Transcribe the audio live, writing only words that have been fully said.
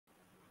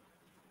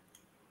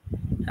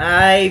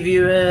Hi,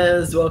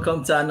 viewers.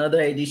 Welcome to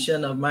another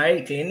edition of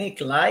My Clinic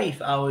Live.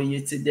 How are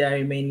you today? I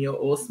remain your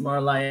host,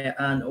 Marlaya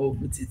and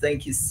Obuti.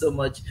 Thank you so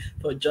much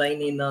for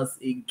joining us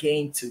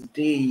again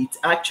today. It's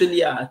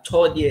actually our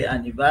third year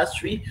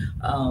anniversary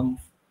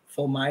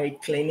for My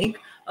Clinic.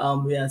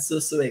 We are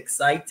so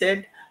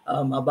excited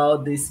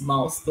about this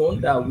milestone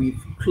that we've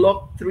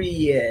clocked 3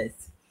 years,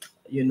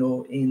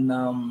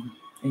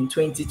 in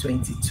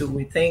 2022.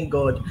 We thank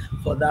God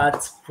for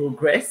that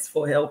progress,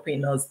 for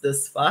helping us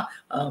this far.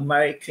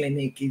 Marriage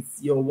Clinic is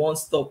your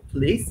one-stop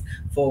place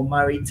for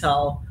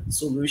marital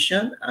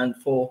solution and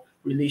for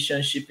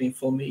relationship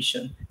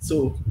information.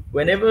 So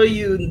whenever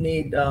you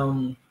need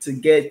to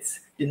get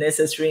the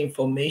necessary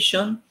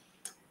information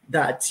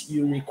that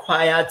you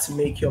require to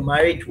make your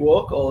marriage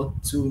work or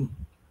to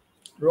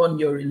run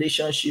your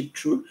relationship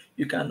through,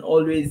 you can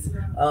always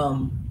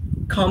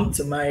come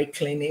to my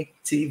clinic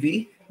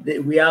TV.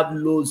 We have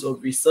loads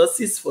of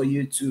resources for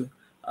you to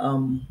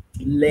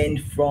learn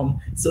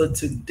from. So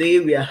today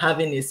we are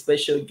having a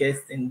special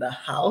guest in the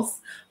house.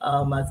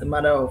 As a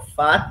matter of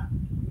fact,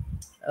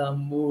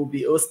 we'll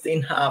be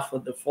hosting her for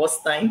the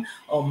first time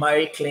on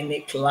Mary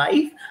Clinic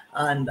Live.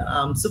 And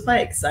I'm super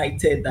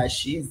excited that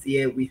she's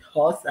here with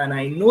us. And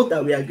I know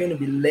that we are going to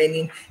be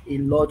learning a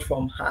lot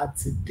from her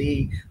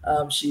today.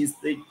 She's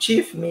the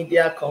Chief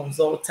Media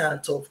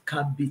Consultant of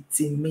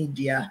Kabiti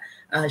Media.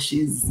 And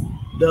she's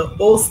the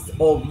host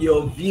of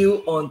Your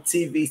View on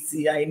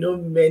TVC. I know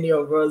many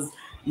of us,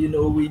 we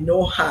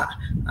know her.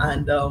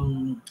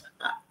 And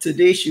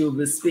today she will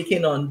be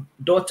speaking on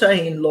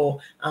daughter-in-law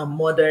and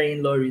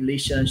mother-in-law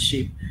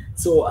relationship.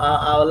 So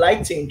I would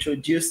like to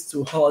introduce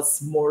to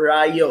us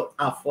Morayo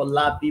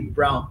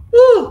Afolabi-Brown.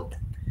 Woo!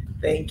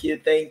 Thank you,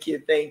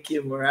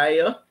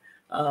 Morayo.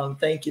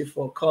 Thank you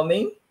for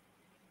coming.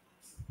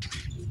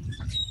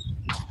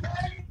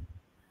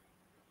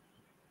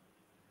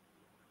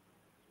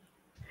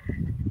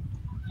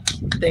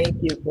 Thank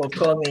you for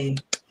coming.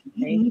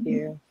 Thank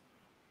you.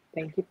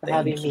 Thank you for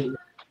having Thank me. you.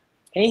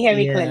 Can you hear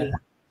me Yeah. clearly?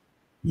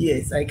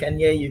 Yes, I can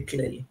hear you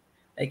clearly.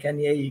 I can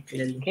hear you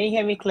clearly. Can you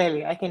hear me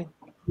clearly? I can.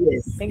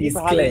 Yes, Thank you it's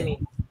for having clear. me.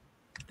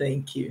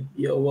 Thank you.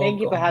 You're Thank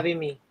you for welcome. having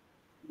me.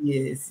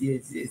 Yes.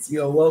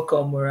 You're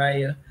welcome,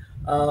 Mariah.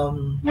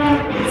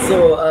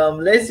 So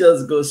let's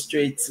just go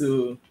straight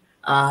to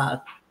uh,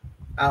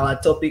 our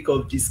topic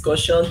of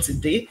discussion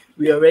today.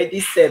 We already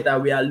said that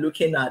we are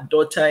looking at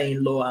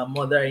daughter-in-law and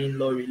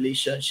mother-in-law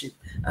relationship.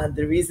 And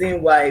the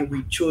reason why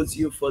we chose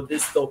you for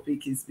this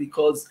topic is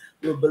because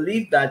we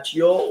believe that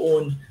your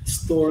own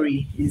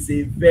story is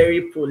a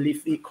very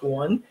prolific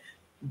one,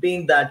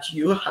 being that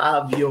you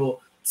have your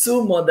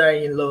two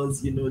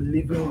mother-in-laws,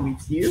 living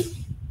with you,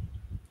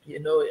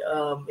 in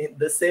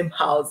the same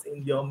house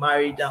in your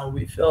marriage, and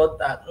we felt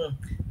that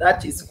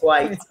that is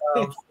quite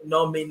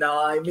phenomenal.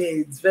 I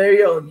mean, it's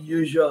very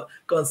unusual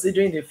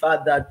considering the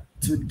fact that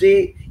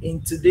today,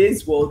 in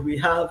today's world, we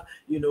have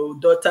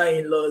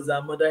daughter-in-laws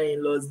and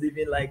mother-in-laws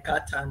living like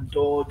cat and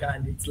dog,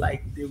 and it's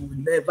like they will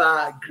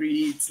never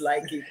agree. It's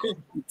like a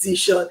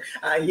competition,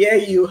 and here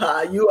you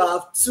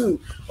have two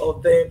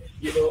of them,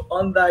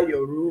 under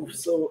your roof.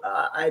 So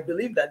I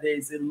believe that there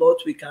is a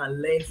lot we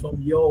can learn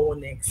from your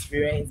own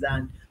experience,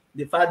 and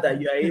the fact that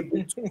you are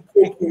able to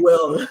cope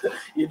well,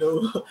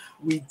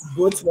 with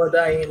both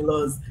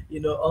mother-in-laws,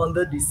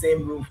 under the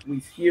same roof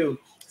with you.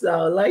 So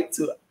I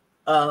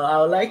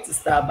would like to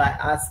start by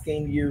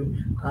asking you,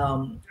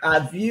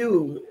 have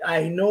you,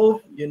 I know,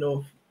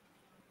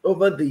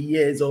 over the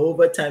years or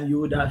over time,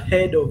 you would have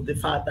heard of the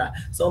fact that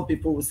some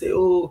people will say,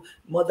 oh,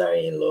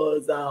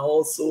 mother-in-laws are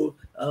also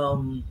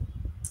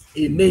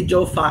a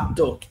major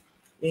factor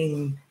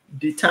in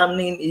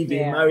determining if a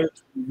Yeah.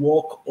 marriage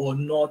will work or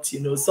not.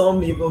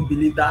 Some even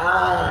believe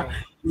that Right.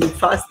 the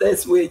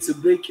fastest way to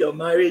break your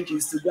marriage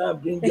is to go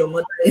and bring your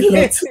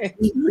mother-in-law to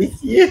live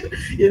with you.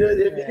 They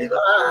believe,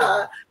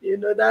 Yeah.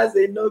 Yeah. that's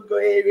a no-go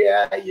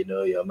area.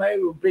 Your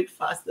marriage will break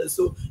faster.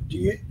 So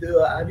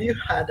have you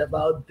heard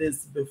about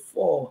this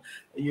before?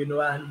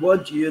 And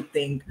what do you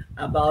think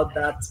about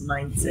that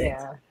mindset?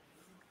 Yeah.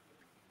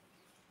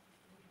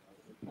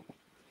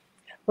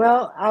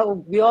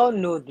 Well, we all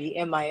know the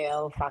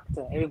MIL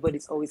factor.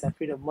 Everybody's always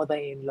afraid of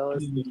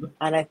mother-in-laws. Mhm.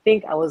 And I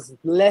think I was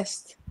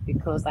blessed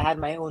because I had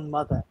my own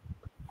mother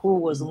who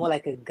was more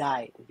like a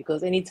guide.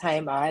 Because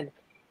anytime I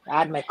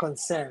had my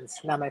concerns.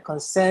 Now my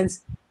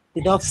concerns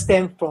did not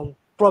stem from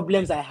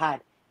problems I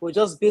had. It was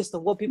just based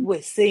on what people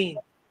were saying.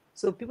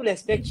 So people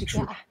expect you to,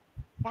 True.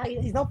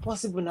 it's not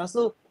possible now.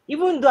 So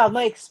even though I've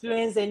not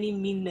experienced any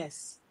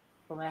meanness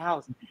from my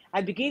house,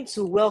 I begin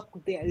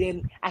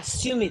to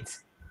assume it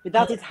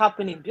without it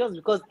happening, just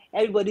because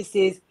everybody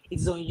says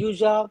it's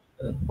unusual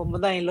for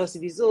mother-in-laws to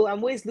be. So I'm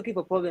always looking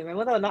for problems. My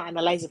mother will not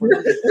analyze it for me.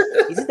 Okay,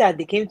 is it that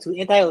they came to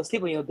enter or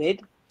sleep on your bed?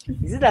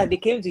 Is it that they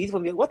came to eat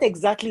from you? What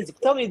exactly is it?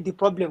 Tell me the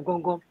problem,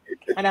 gong gong.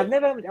 And I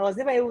was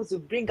never able to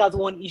bring out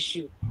one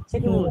issue.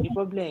 Say, oh, the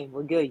problem,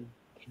 oh, girl.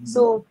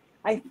 So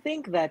I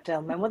think that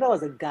my mother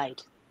was a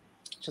guide.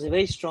 She was a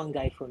very strong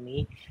guide for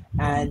me,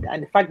 and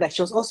the fact that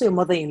she was also a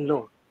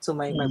mother-in-law to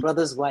my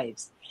brother's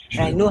wives, and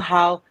I True. know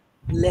how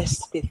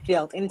blessed they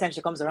felt anytime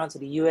she comes around to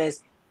the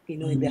US,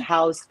 in the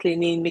house,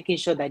 cleaning, making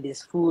sure that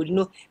there's food.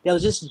 There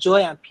was just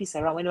joy and peace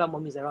around whenever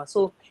mom is around.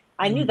 So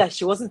I knew that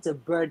she wasn't a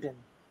burden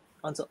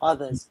onto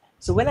others.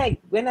 So when I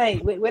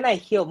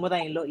hear of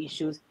mother-in-law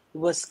issues, it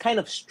was kind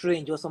of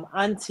strange. It was from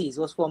aunties,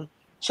 it was from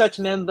church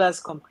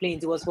members'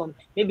 complaints, it was from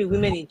maybe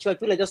women in church.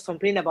 People are just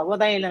complaining about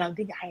mother-in-law, and I'm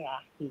thinking,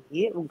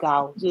 oh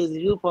God, it was a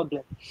real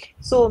problem.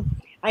 So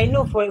I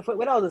know for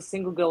when I was a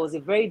single girl, it was a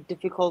very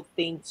difficult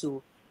thing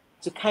to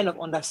kind of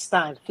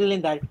understand,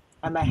 feeling that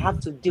I might have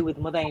to deal with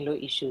mother-in-law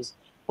issues.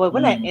 But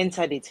when I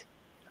entered it,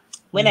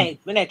 when I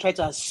try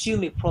to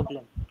assume a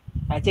problem,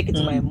 I take it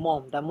to my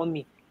mom, that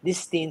mommy,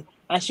 this thing,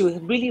 and she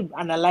will really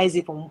analyze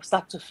it from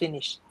start to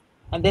finish.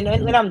 And then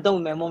when I'm done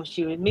with my mom,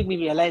 she will make me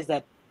realize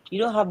that you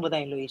don't have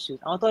mother-in-law issues.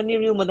 I want any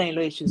real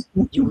mother-in-law issues,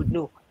 you would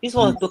know. This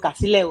one to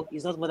Casileo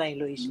is not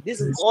mother-in-law issue. This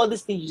is all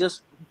these things you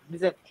just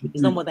is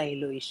not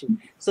mother-in-law issue.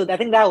 So I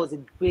think that was a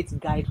great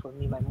guide for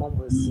me. My mom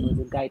was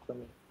a guide for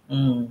me.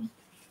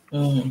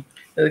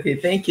 Okay,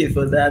 thank you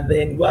for that.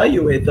 Then while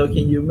you were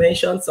talking, you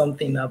mentioned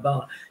something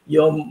about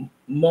your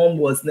mom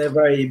was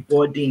never a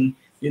burden,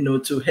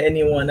 to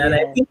anyone. And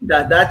I think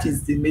that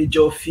is the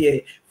major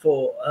fear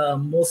for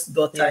most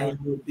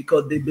daughter-in-law,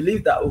 because they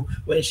believe that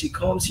when she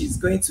comes, she's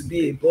going to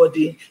be a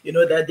burden,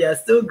 that they are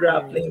still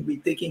grappling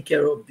with taking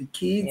care of the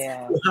kids.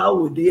 So how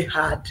would they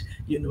had,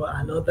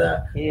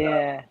 another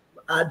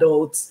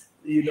adult,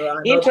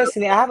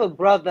 Interestingly, I have a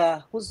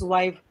brother whose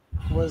wife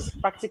was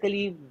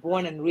practically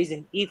born and raised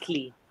in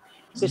Italy.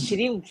 So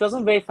she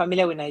wasn't very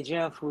familiar with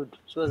Nigerian food.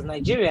 She was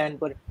Nigerian,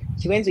 but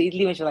she went to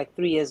Italy when she was like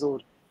 3 years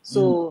old.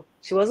 So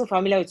she wasn't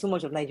familiar with too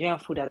much of Nigerian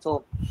food at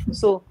all.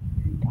 So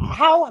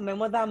how my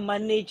mother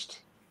managed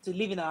to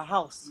live in our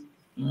house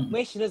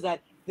when she knows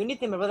that the only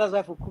thing my brother's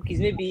wife will cook is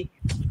maybe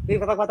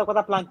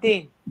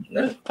plantain.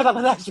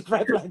 She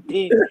fried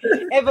plantain.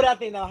 Every other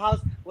thing in our house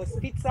was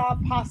pizza,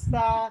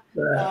 pasta,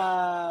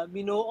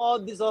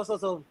 all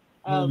sorts of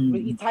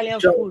Italian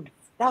food.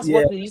 That's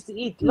what we used to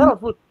eat. A lot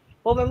of food.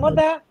 But my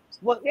mother,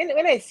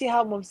 when I see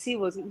how mom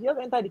was, you just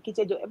enter the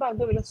kitchen, I'm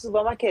going to the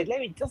supermarket. Let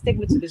me just take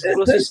me to this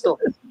grocery store.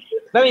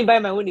 Let me buy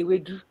my own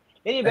ewedu.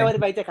 Let me buy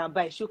whatever I can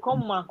buy. She'll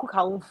come and cook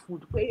her own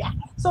food.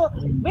 So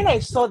when I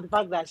saw the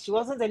fact that she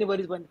wasn't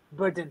anybody's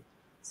burden,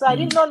 so I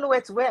did not know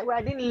where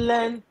I didn't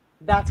learn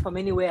that from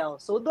anywhere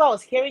else. So though I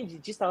was hearing the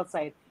gist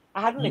outside, I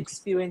hadn't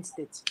experienced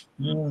it.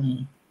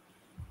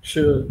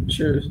 True.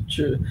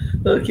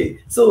 Okay,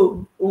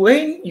 so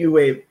when you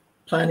were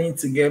planning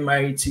to get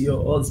married to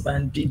your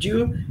husband, did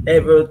you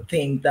ever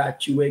think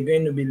that you were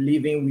going to be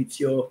living with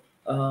your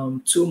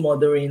two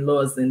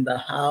mother-in-laws in the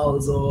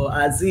house, or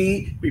has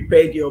he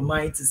prepared your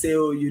mind to say,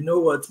 oh, you know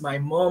what, my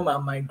mom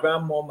and my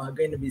grandmom are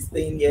going to be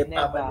staying here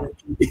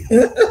permanently?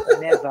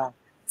 Never.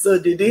 So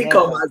did it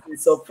come as a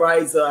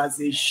surprise or as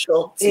a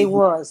shock to you? It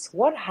was.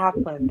 What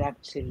happened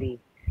actually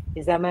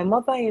is that my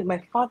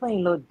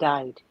father-in-law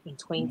died in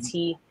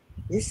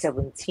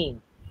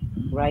 2017,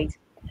 right?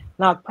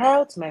 Now,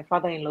 prior to my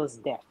father-in-law's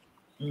death,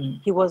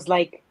 he was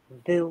like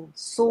the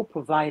sole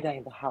provider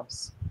in the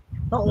house.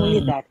 Not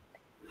only that,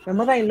 my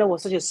mother-in-law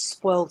was such a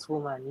spoiled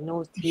woman.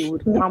 He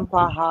would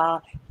pamper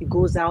her. He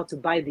goes out to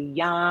buy the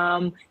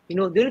yam. The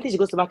only thing she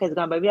goes to market is to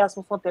go and buy. We have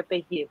some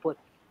pepper here, but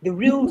the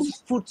real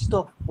food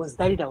stuff was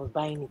daddy that was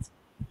buying it.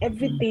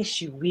 Everything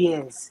she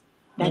wears,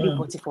 daddy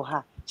bought it for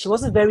her. She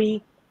wasn't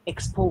very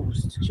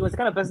exposed. She was the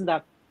kind of person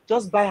that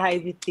just buy her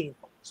everything.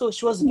 So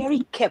she was very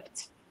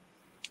kept.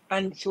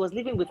 And she was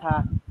living with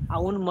her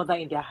own mother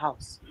in their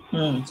house.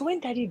 So when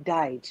daddy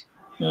died,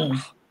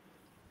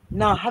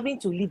 now having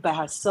to live by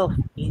herself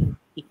in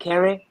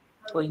Ikere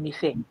or in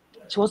Ife,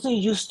 she wasn't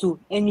used to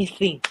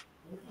anything.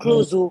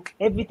 Clothes,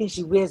 everything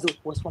she wears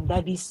was from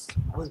daddy's,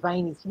 was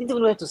buying it. She didn't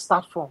even know where to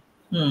start from.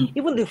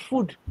 Even the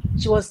food,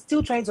 she was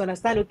still trying to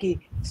understand, okay,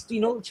 she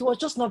was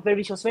just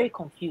she was very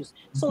confused.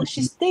 So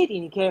she stayed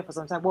in Ikere for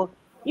some time. But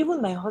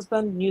even my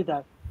husband knew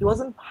that he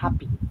wasn't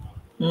happy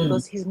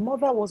because his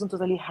mother wasn't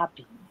totally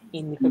happy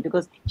in Ife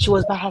because she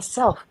was by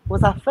herself. It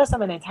was her first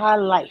time in her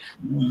entire life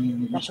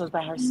that she was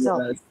by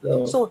herself.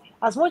 So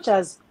as much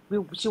as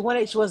she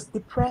was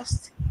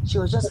depressed, she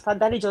was just, her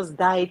daddy just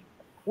died,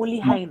 only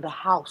her in the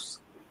house.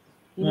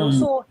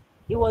 So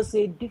it was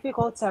a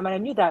difficult time. And I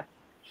knew that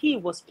he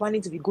was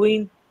planning to be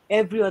going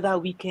every other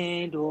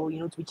weekend or,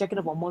 to be checking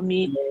up on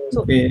mommy.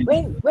 So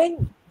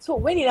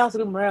when he asked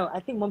me, Morayo, I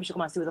think mommy should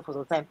come and stay with us for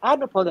some time. I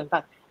had no problem. In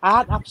fact, I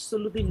had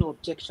absolutely no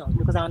objections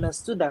because I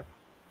understood that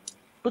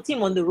putting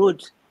him on the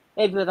road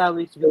every other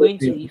week to be going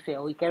to Ife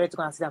or Ikere to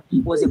go and sit down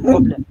was a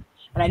problem.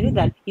 And I knew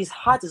that his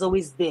heart is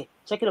always there,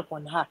 checking up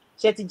on her.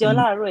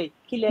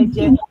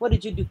 What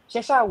did you do?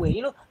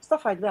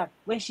 Stuff like that.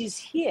 When she's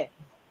here,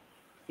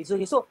 it's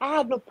okay. So I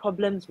had no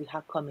problems with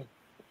her coming.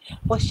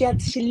 But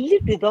she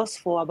lived with us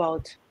for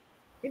about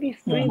maybe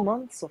 3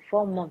 months or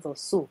 4 months or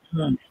so.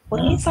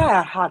 But inside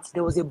her heart,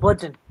 there was a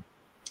burden.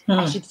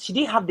 And she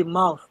didn't have the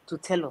mouth to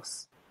tell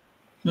us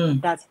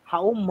that her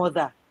own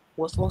mother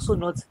was also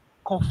not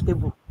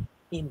comfortable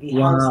in the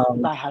house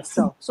by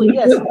herself. So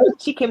yes,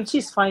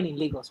 she's fine in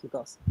Lagos with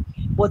us.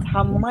 but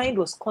her mind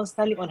was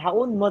constantly on her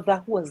own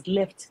mother who was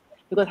left,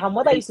 because her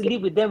mother used to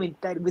live with them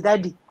with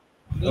daddy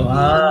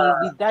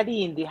with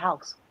daddy in the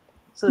house.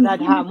 So that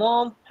her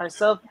mom,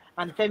 herself,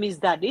 and Femi's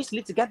dad, they used to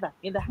live together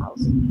in the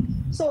house.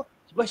 So,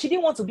 but she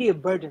didn't want to be a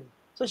burden.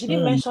 So she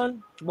didn't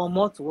mention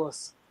Momo to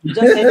us. She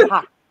just said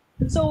her.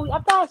 So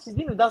after she's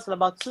been with us for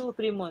about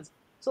 2-3 months.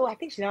 So I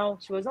think she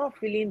was not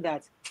feeling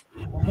that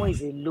Momo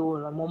is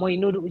alone.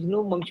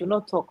 Momo, mom should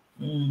not talk.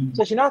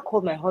 So she now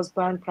called my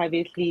husband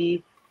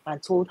privately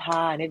and told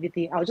her and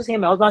everything. I was just hearing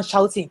my husband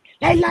shouting,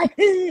 like,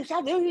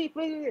 shout,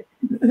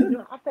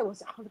 after I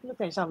was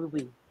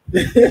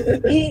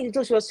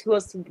he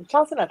was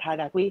shouting at her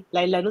that way,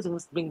 like not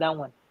supposed to bring that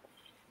one.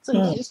 So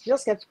he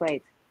just kept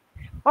quiet.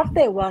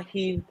 After a while,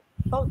 he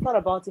thought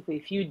about it for a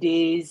few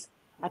days.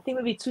 I think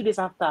maybe 2 days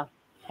after,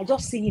 I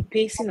just see him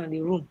pacing on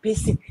the room,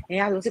 pacing.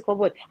 And I was like,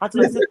 "What?" I'm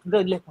like,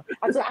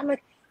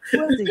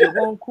 "What is your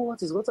uncle?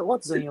 What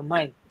is on your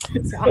mind?"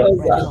 I said, "I don't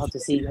know how to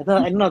say. I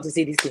don't know how to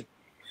say this thing."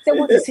 I said,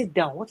 "Want to sit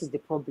down? What is the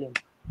problem?"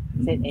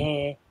 I said,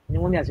 "The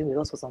mommy has been with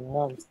us for some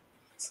months,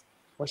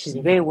 but she's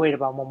very worried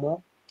about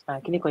Momo.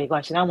 And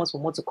she now wants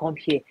Momo to come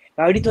here.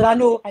 I already told her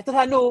no. I told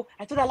her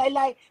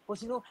lie, but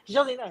she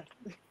just didn't know."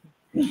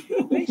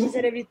 When she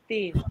said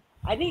everything,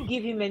 I didn't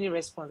give him any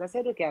response. I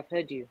said, "Okay, I've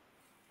heard you."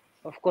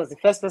 Of course, the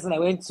first person I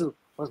went to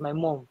was my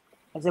mom.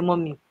 I said,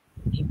 "Mommy,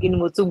 they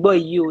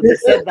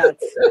said that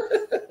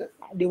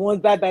they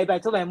want bye. I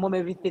told my mom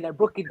everything. I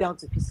broke it down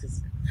to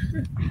pieces."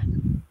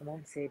 My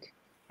mom said,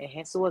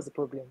 "So what's the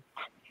problem?"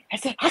 I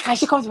said, "How can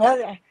she come to my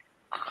house?"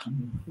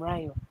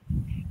 "Morayo,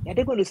 are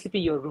they going to sleep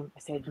in your room?" I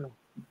said, "No."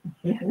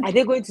 "Are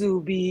they going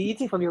to be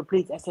eating from your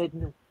plate?" I said,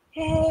 "No."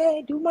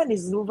 "Hey, the woman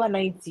is over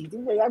 90.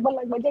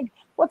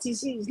 What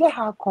is she? Let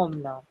her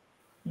come now."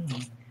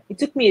 It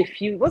took me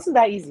it wasn't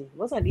that easy. It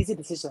wasn't an easy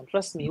decision.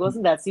 Trust me. It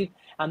wasn't that if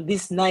I'm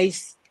this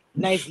nice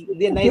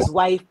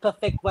wife,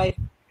 perfect wife.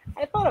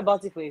 I thought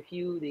about it for a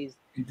few days.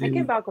 I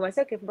came back home. I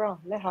said, "Okay, bro,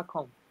 let her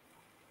come."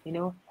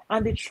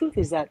 And the truth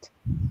is that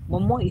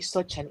Momo is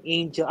such an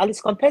angel, at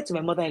least compared to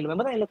my mother-in-law. My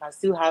mother-in-law can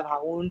still have her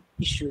own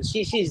issues.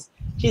 She's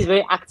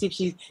very active.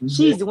 She's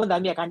the one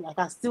that I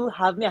can still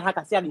have me and her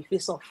can still have a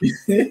face off.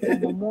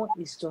 But Momo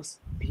is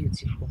just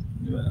beautiful,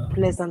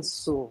 pleasant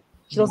soul.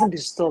 She doesn't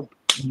disturb.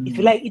 If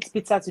you like eat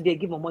pizza today,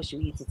 give Momo,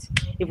 she'll eat it.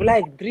 If you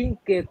like drink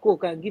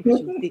Coke and give,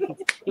 she'll take it.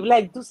 If you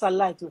like do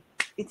salad too,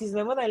 it is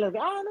my mother-in-law.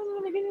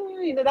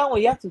 No, that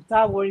one you have to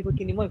start worrying. But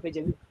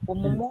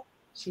Momo,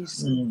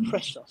 she's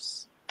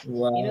precious.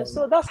 Wow.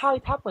 So that's how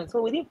it happened.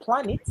 So we didn't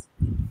plan it.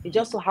 It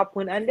just so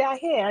happened, and they are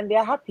here and they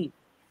are happy.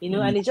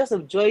 And it's just a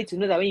joy to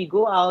know that when you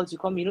go out, you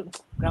come,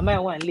 grandma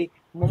and one lay,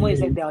 Momo is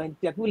like there are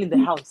people in the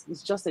house.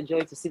 It's just a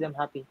joy to see them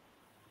happy.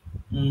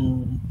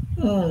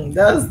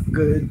 That's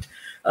good.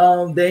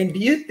 Then do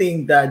you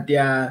think that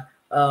their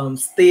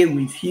stay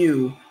with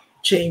you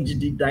change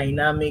the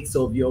dynamics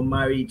of your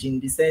marriage, in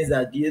the sense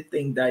that do you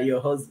think that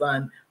your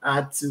husband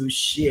had to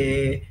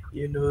share,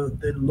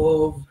 the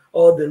love,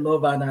 all the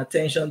love and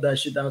attention that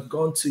should have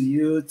gone to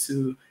you,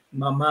 to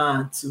mama,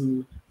 and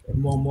to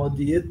Momo?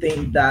 Do you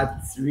think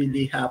that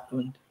really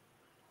happened?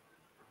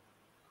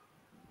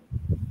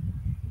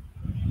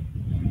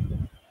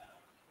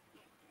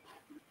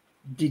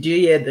 Did you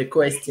hear the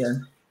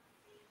question?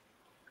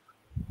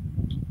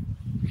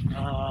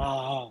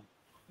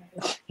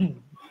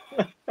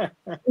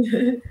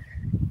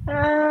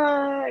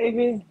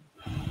 Even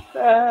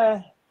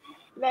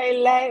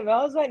my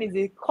husband is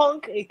a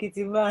conk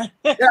Ekiti man.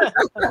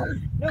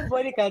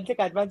 Nobody can take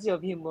advantage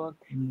of him.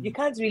 You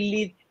can't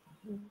really.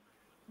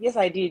 Yes,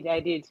 I did.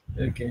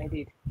 Okay. I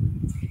did.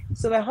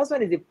 So my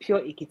husband is a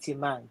pure Ekiti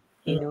man.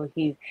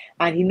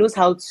 He knows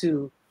how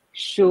to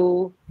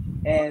show.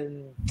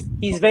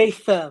 He's very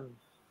firm.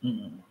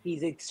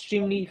 He's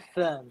extremely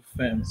firm.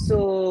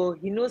 So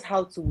he knows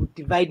how to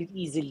divide it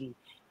easily.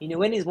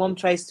 When his mom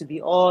tries to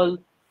be all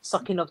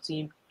sucking up to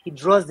him, he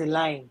draws the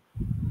line.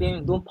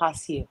 Then don't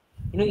pass here.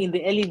 In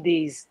the early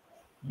days,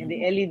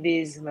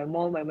 my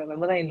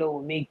mother-in-law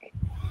will make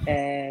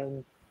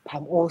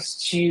palm oil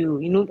stew.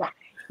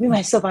 Me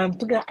myself, I'm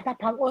talking that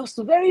palm oil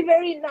stew, very,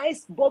 very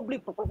nice,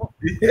 bubbly.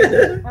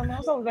 And my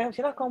husband will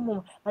not come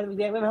home. And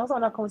when my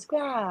husband will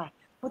come,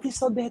 what is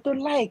so better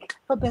like?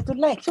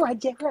 So I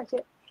just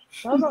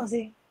my husband will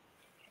say,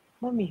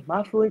 "Mommy,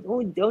 my food,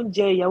 don't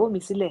ìyàwó mi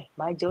sílẹ̀,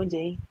 my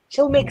oúnjẹ."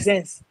 She'll make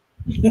sense.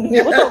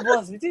 Both of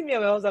us, between me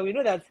and my husband, we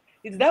know that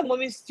it's that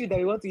mommy's stew that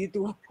we want to eat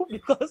too.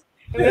 Because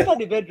when we enter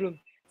the bedroom,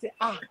 say,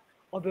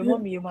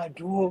 mommy, you might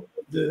do.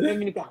 Let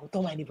me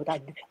don't mind it,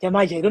 but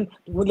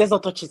let's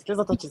not touch it. But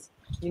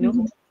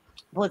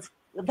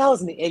that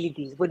was in the early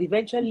days. But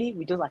eventually,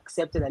 we just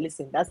accepted that,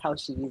 listen, that's how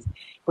she is.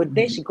 But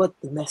then she got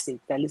the message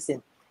that,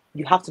 listen,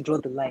 you have to draw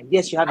the line.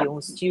 Yes, you have your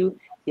own stew.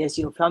 Yes,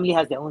 your family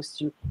has their own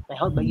stew. My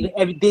husband,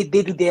 every day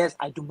they do theirs,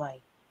 I do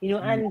mine.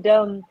 And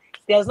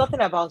there's nothing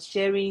about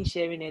sharing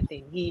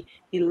anything. He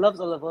loves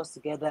all of us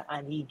together,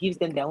 and he gives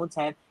them their own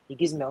time. He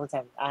gives me my own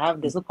time.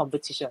 There's no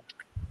competition.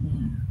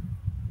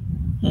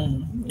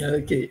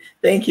 Okay,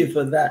 thank you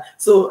for that.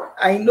 So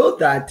I know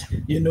that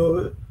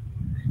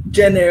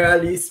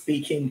generally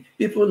speaking,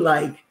 people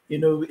like,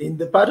 in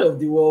the part of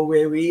the world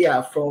where we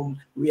are from,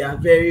 we are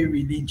very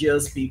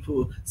religious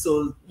people.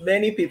 So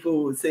many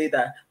people will say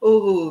that,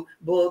 oh,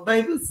 but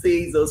Bible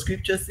says or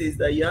scripture says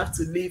that you have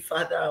to leave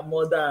father and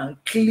mother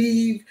and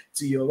cleave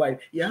to your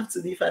wife. You have to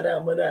leave father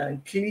and mother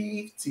and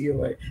cleave to your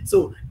wife.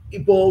 So,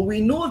 but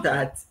we know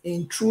that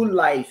in true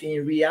life,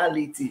 in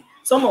reality,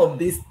 some of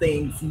these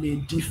things may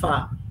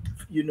differ,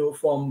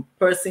 from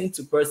person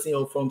to person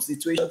or from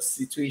situation to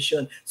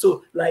situation.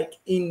 So, like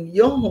in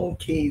your own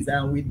case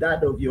and with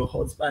that of your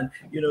husband,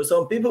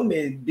 some people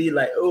may be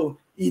like, oh,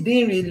 he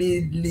didn't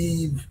really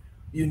leave,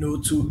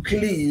 to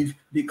cleave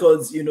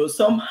because,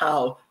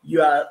 somehow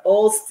you are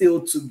all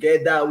still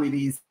together with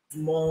his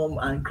mom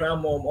and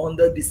grandmom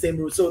under the same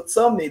roof. So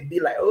some may be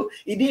like, oh,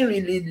 he didn't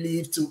really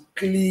leave to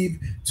cleave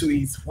to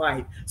his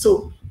wife.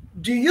 So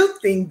do you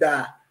think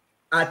that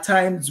at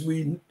times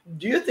we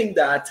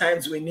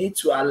need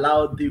to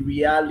allow the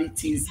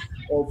realities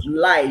of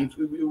life,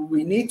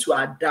 we need to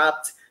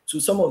adapt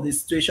to some of the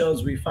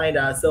situations we find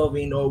ourselves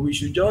in, or we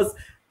should just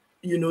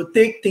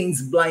take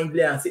things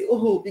blindly and say,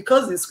 oh,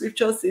 because the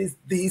scripture says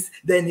this,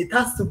 then it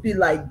has to be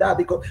like that?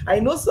 Because I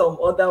know some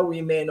other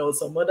women or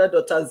some other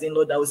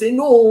daughters-in-law that will say,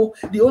 no,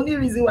 the only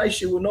reason why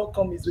she will not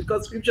come is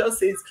because scripture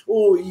says,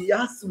 oh, he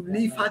has to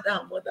leave father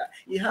and mother.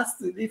 He has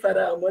to leave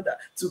father and mother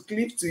to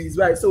cleave to his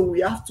wife. So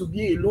we have to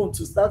be alone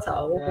to start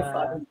our own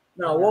family.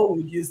 Now, what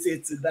would you say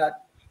to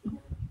that?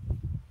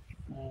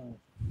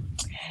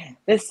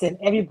 Listen,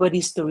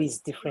 everybody's story is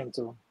different,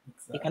 though.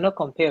 You cannot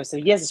compare. So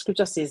yes, the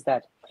scripture says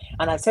that.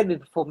 And I said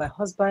it before, my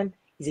husband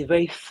is a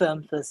very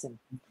firm person.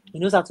 He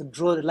knows how to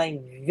draw the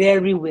line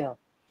very well.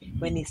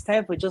 When it's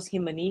time for just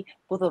him and me,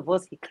 both of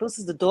us, he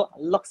closes the door,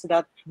 locks it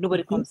out,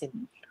 nobody comes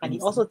in. And he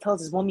also tells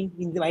his mommy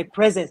in my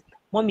presence,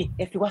 mommy,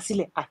 if you want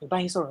to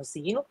buy his or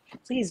see,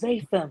 So he's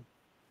very firm.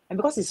 And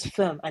because he's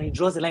firm and he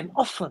draws the line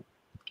often,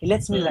 he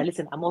lets me know that,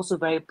 listen, I'm also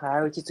very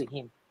priority to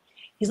him.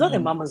 He's not a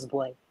mama's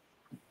boy.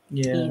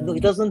 Yeah. He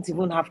doesn't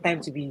even have time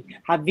to be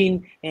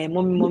having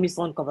mommy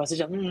son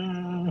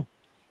conversation.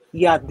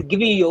 You are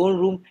giving you your own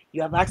room,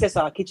 you have access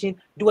to our kitchen,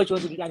 do what you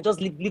want to do, and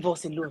just leave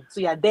us alone. So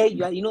you are there,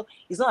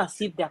 it's not as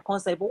if they're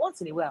constant, but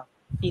once in a while,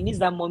 he needs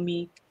that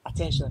mommy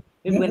attention.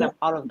 Maybe when I'm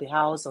out of the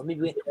house, or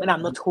maybe when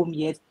I'm not home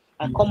yet,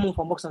 I come home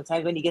from work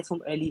sometimes. When he gets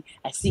home early,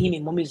 I see him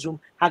in mommy's room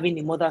having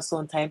a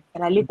mother-son time,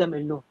 and I leave them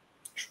alone.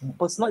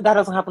 But that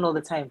doesn't happen all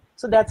the time.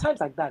 So there are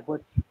times like that,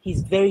 but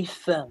he's very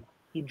firm.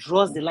 He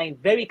draws the line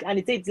and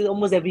he takes it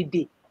almost every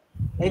day.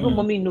 Even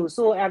mommy knows.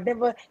 So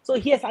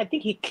yes, I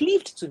think he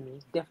cleaved to me,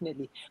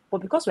 definitely.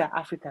 But because we're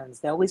Africans,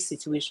 there are always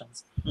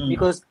situations.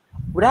 Because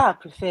would I have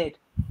preferred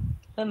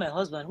when my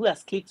husband, who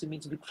has cleaved to me,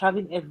 to be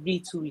traveling every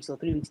 2 weeks or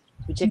 3 weeks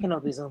to be checking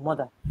up his own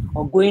mother,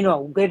 or going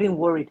out, getting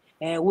worried,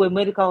 and we're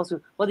medical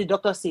hospital, what the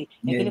doctor say,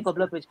 and clinical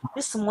blood pressure.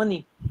 This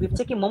morning, we've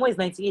taken, Mama is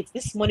 98.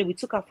 This morning, we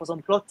took her for some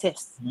blood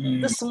tests.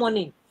 This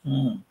morning,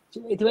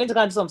 they went to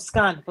go and do some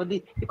scan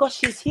because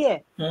she's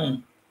here.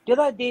 The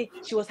other day,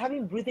 she was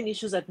having breathing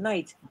issues at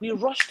night. We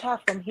rushed her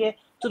from here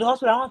to the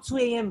hospital around 2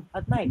 a.m.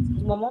 at night.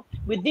 Mama,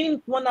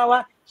 within 1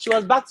 hour, she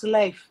was back to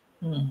life.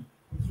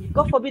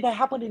 God forbid that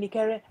happened in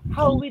Ikere.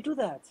 How will we do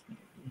that?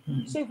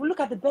 So if we look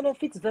at the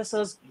benefits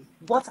versus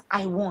what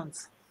I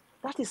want,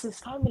 that is his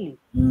family.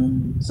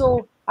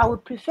 So I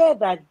would prefer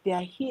that they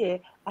are here,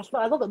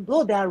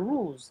 though there are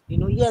rules.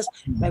 Yes,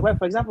 like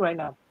for example, right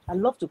now, I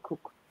love to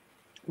cook,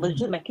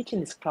 but my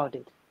kitchen is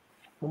crowded.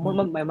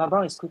 My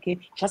mother is cooking.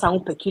 She has her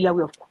own peculiar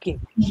way of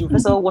cooking. She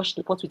first of all wash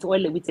the pot with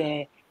oil,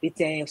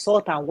 with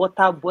salt and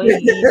water, boil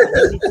it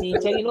and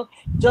everything.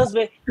 So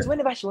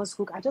whenever she wants to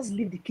cook, I just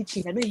leave the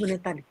kitchen. I don't even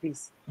enter the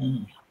place.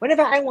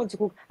 Whenever I want to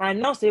cook, I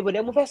announce to everybody,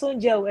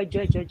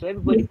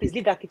 everybody, please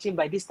leave that kitchen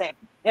by this time.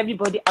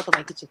 Everybody out of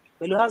my kitchen.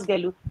 Hello, house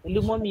girl,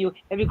 hello, mommy,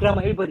 every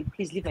grandma, everybody,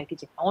 please leave my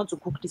kitchen. I want to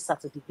cook this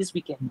Saturday, this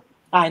weekend.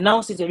 I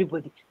announce it to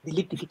everybody. They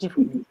leave the kitchen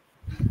for me.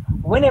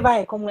 Whenever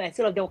I come home, I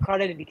see all of them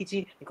crowded in the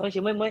kitchen. You can't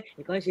share money,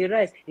 you can't share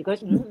rice, you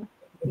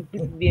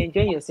can't be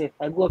enjoying yourself.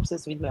 I go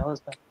upstairs with my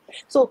husband.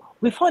 So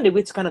we found a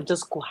way to kind of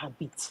just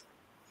cohabit.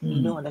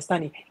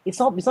 Understanding. It's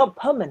not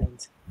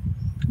permanent.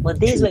 But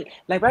days like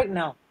right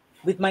now,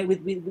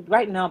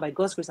 right now, by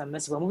God's grace and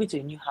mercy, we're moving to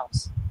a new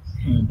house.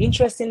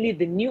 Interestingly,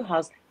 the new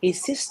house,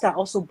 his sister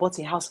also bought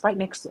a house right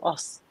next to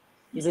us.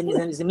 It's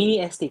a mini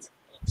estate.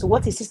 So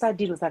what his sister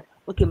did was that,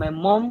 okay, my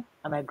mom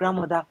and my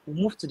grandmother will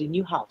move to the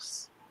new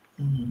house.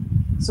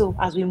 So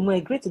as we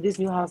migrate to this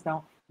new house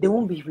now, they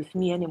won't be with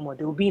me anymore.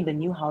 They will be in the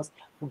new house.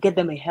 We'll get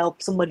them a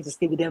help, somebody to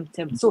stay with them.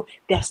 So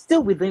they're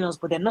still within us,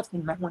 but they're not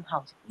in my own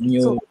house.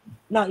 So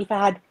now, if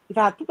I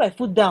had put my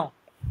foot down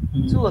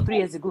 2 or 3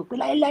 years ago,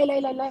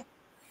 lie.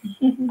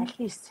 At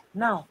least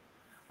now,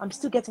 I'm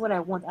still getting what I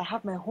want. I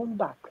have my home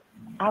back.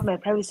 I have my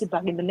privacy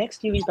back. In the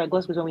next few weeks, by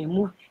God's grace, when we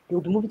move, they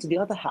will be moving to the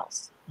other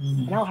house,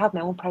 and I'll have my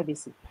own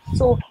privacy.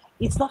 So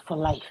it's not for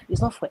life.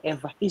 It's not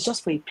forever. It's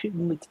just for a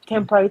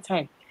temporary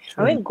time.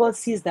 And when God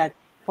sees that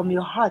from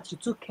your heart you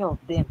took care of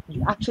them,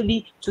 you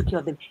actually took care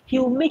of them, He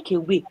will make a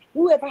way.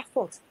 Whoever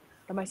thought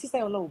that my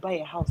sister-in-law will buy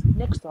a house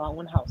next to our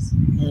own house.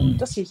 Mm.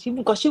 Just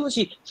because she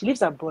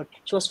lives abroad.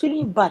 She was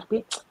feeling bad.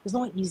 It's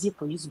not easy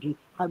for you to be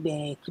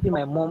keeping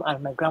my mom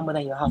and my grandmother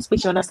in your house.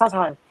 But she understands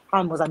how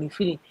I must have been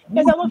feeling.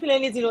 Yes, I'm not feeling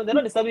anything. They're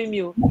not disturbing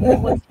me.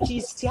 But she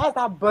has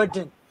that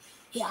burden.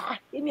 Yeah,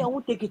 me, I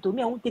won't take it to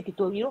me. I won't take it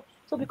to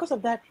So because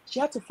of that, she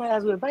had to find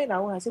as we were buying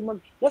our own. I said,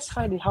 Mom, let's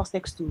find the house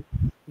next to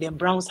them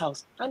Brown's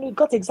house, and we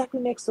got exactly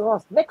next to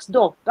us, next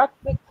door.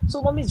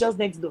 So Mommy's just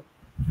next door.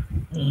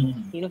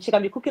 She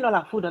can be cooking all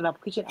her food on her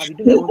kitchen. I'll be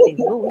doing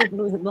my own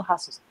thing. No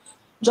hassles.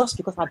 Just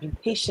because I've been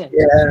patient,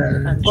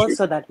 and God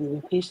saw that we've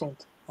been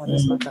patient on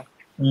this matter.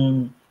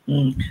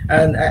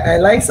 And I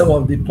like some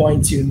of the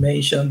points you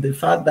mentioned, the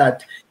fact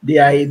that they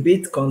are a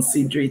bit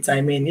considerate.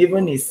 I mean,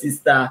 even his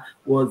sister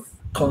was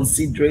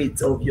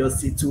considerate of your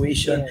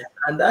situation. Yes.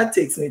 And that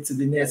takes me to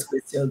the next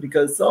question,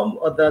 because some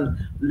other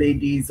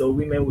ladies or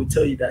women will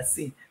tell you that,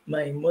 see,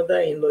 my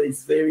mother-in-law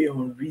is very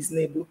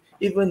unreasonable.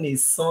 Even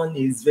his son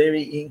is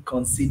very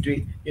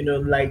inconsiderate.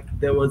 Like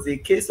there was a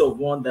case of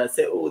one that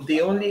said, oh,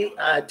 they only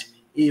had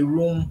a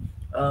room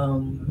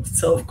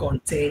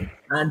self-contained,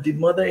 and the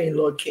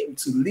mother-in-law came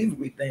to live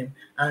with them,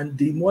 and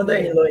the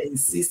mother-in-law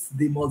insists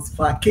they must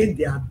vacate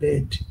their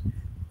bed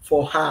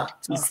for her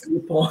to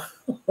sleep on.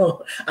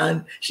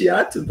 And she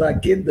had to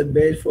vacate the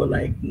bed for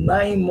like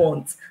 9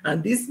 months,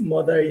 and this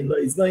mother-in-law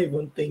is not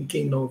even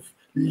thinking of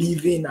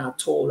leaving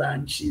at all,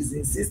 and she's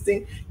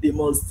insisting they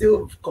must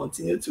still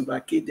continue to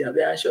vacate their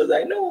bed. And she was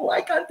like, no,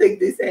 I can't take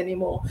this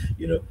anymore.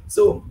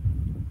 So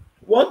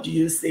what do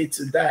you say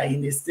to that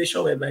in a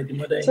situation whereby the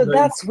mother-in-law? So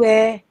that's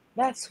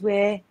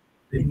where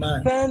the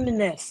man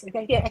firmness.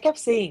 I kept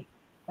saying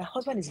my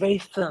husband is very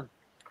firm.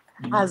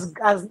 As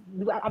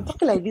I'm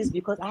talking like this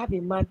because I have a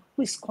man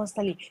who is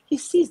constantly, he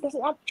sees. There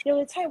was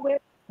a time where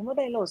my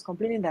mother-in-law was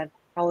complaining that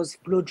I was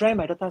blow drying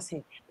my daughter's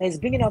hair, that is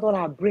bringing out all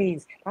her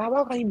brains.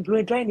 How can you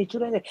blow drying the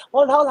children's hair?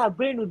 All her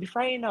brain will be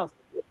frying out.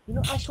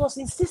 And she was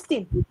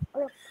insisting.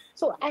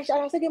 So I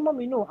said,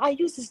 Mommy, no, I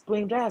used this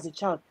brain dryer as a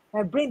child.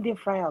 My brain didn't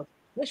fry out.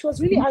 She was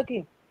really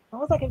arguing. I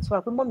was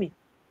like, Mommy,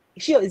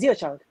 is it your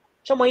child?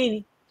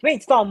 You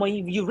raise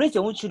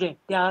your own children.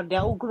 They are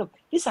all grown up.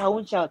 This is her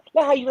own child.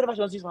 Let her use whatever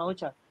she wants to use for her own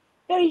child.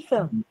 Very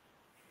firm.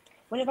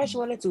 Whenever she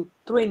wanted to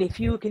throw in a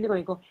few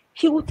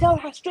he would tell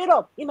her straight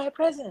up in my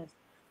presence.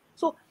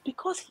 So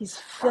because he's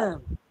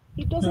firm,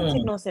 he doesn't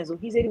take nonsense. So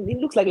he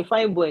looks like a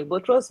fine boy,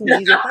 but trust me,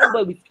 he's a fine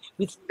boy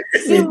with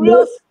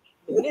serious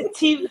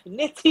native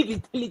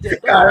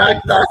intelligence.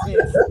 character.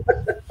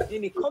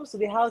 When it comes to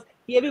the house,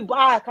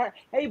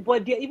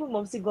 everybody, even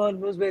Momsy God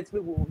knows where it's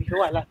people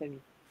will laugh at me.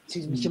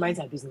 She minds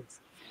her business.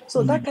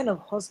 So that kind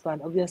of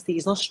husband obviously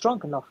is not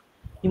strong enough.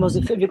 You must,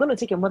 if you're going to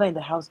take your mother in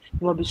the house,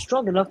 you must be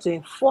strong enough to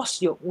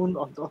enforce your own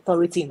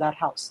authority in that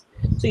house.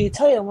 So you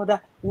tell your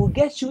mother, we'll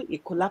get you a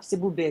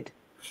collapsible bed.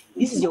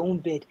 This is your own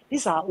bed.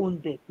 This is our own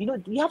bed.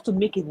 You have to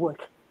make it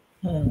work.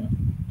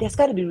 There's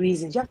got to be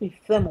reasons. You have to be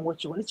firm on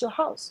what you want. It's your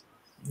house.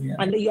 Yeah.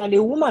 And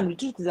a woman, the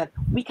truth is that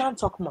we can't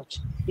talk much.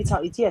 It's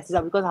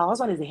because our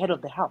husband is the head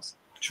of the house.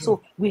 True.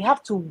 So we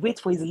have to wait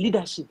for his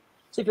leadership.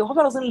 So if your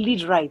husband doesn't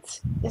lead right,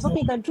 there's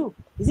nothing you can do.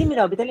 Is it me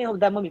that will be telling him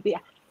that, Mommy, if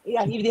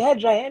the hair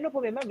dry, no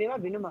problem,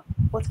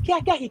 but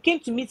he came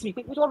to meet me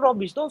with all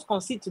rubbish. Don't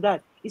concede to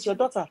that. It's your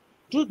daughter.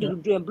 Do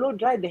blow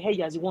dry the hair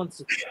as you want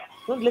to.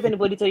 Don't let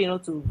anybody tell you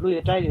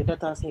to dry your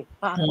daughter's hair.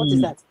 What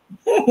is that?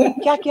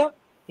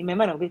 In my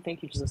mind, I'll be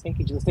thank you, Jesus, thank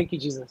you, Jesus, thank you,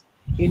 Jesus.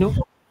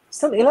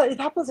 It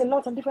happens a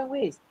lot in different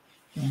ways.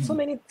 So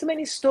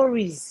many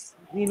stories,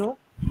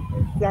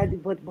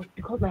 that but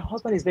because my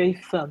husband is very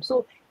firm.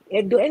 So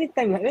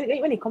anytime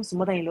when it comes to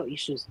mother-in-law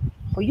issues,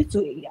 for you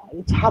to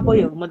harbor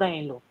your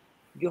mother-in-law,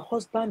 your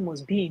husband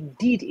must be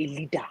indeed a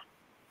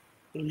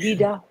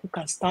leader who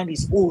can stand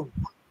his own.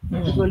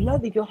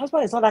 If your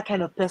husband is not that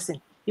kind of person,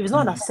 if he's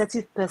not an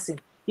assertive person,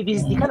 if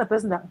he's the kind of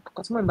person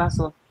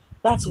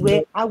that's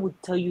where I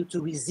would tell you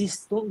to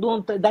resist.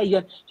 Don't that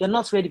you're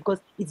not ready, because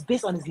it's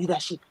based on his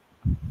leadership.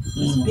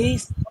 It's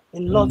based a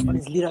lot on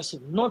his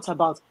leadership, not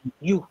about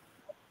you.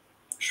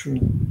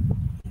 True.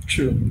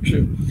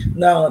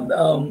 Now,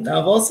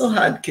 I've also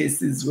had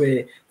cases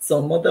where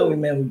some other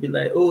women will be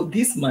like, oh,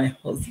 this my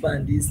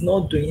husband is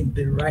not doing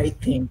the right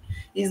thing.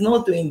 He's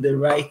not doing the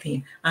right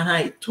thing. And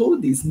I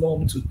told his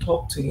mom to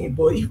talk to him,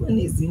 but even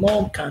his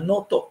mom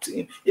cannot talk to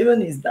him.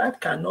 Even his dad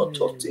cannot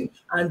talk to him.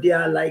 And they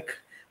are like,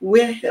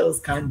 where else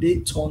can they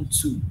turn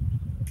to?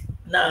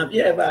 Now, have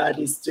you ever had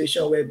a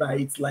situation whereby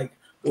it's like,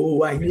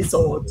 oh, I need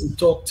someone to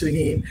talk to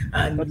him,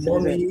 and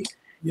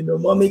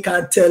mommy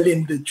can't tell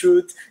him the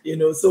truth,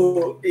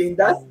 so in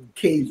that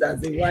case,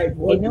 as a wife,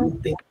 what do you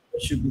think I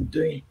should be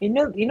doing?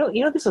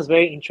 This was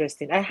very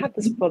interesting. I had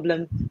this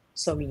problem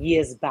some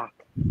years back,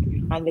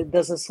 and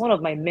there's one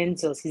of my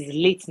mentors, he's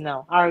late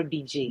now,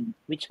 RDJ,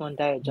 Richmond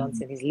Dyer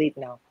Johnson, he's late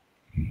now.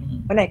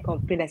 When I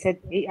complained, I said,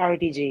 hey,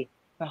 RDJ,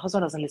 my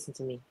husband doesn't listen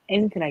to me.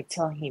 Anything I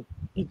tell him,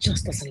 he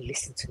just doesn't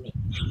listen to me.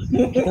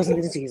 He doesn't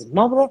listen to his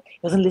mother. He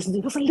doesn't listen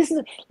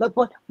to.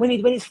 But when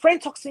his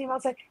friend talks to him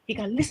outside, he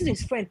can listen to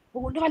his friend,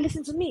 but will never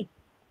listen to me.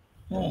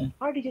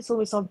 RDJ told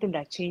me something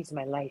that changed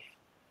my life.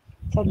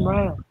 He said,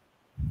 Morayo,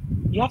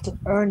 You have to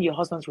earn your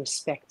husband's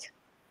respect.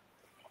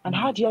 And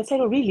how do you? I said,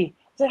 oh, really?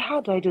 I said,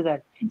 how do I do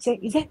that? He said,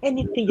 is there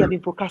anything you have been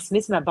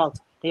procrastinating about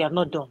that you have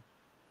not done?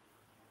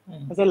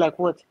 I said, like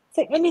what?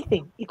 Say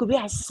anything. It could be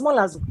as small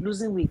as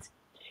losing weight.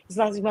 It's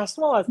like as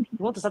small as you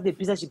want to start the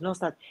business you did not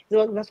start.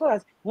 It's as small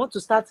as you want to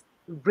start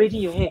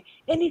braiding your hair.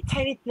 Any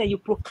tiny thing that you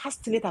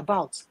procrastinate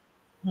about.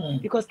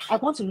 Because I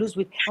want to lose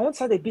weight. I want to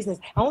start a business.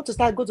 I want to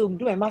go to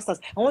do my master's.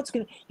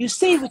 You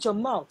say it with your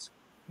mouth,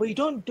 but you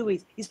don't do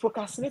it. It's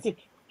procrastinating.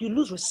 You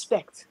lose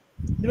respect.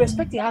 The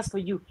respect he has for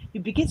you.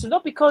 You begin to,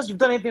 not because you've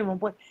done anything wrong,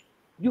 but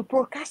you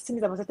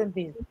procrastinate about certain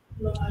things.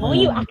 And when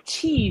you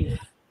achieve,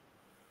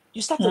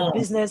 you start a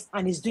business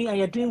and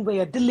you're doing well,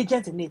 you're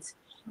diligent in it.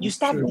 You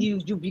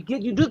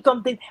do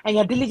something and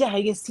you're diligent,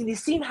 and you're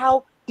seeing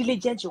how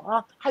diligent you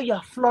are, how you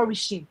are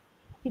flourishing.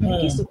 It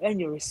begins to earn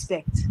your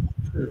respect.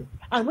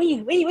 And when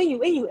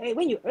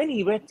you earn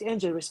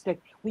your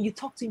respect, when you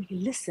talk to him, he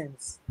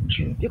listens.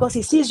 Because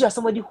he sees you as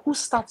somebody who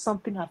starts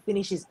something and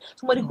finishes,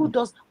 somebody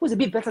who's a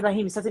bit better than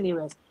him in certain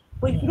areas.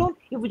 But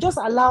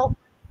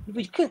if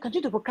we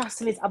continue to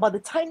procrastinate about the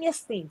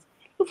tiniest things,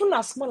 even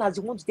as small as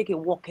you want to take a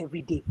walk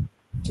every day.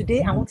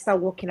 Today I want to start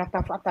walking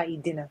after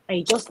eating dinner, and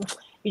you just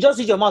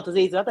use your mouth to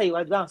say it after you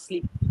are down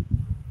sleep.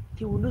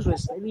 You will lose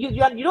respect.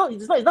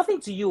 It's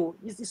nothing to you.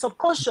 It's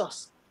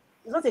subconscious.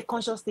 It's not a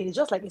conscious thing. It's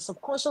just like a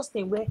subconscious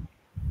thing where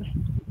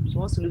she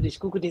wants to lose it. She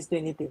couldn't do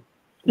anything.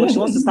 But she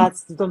wants to start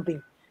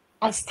something.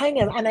 As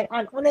tiny as,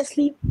 and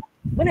honestly,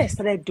 when I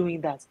started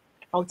doing that,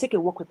 I would take a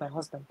walk with my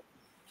husband.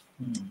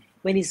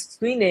 When he's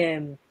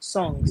doing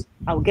songs,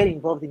 I would get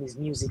involved in his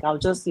music. I'll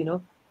just,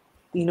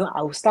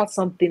 I will start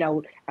something. I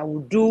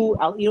wanted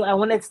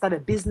to start a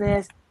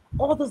business.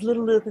 All those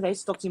little things I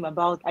used to talk to him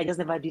about, I just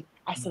never did.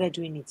 I started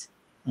doing it.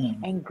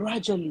 And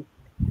gradually,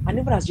 and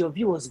even as your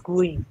view was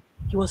growing,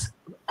 he was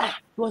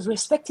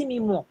respecting me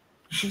more.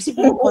 You see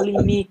people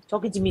calling me,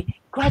 talking to me.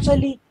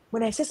 Gradually,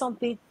 when I say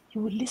something, he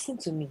would listen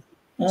to me.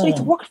 So it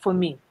worked for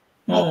me.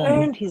 I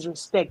earned his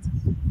respect.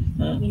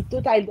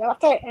 After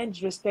I earned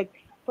his respect,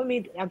 for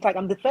me, in fact,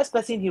 I'm the first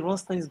person he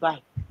runs things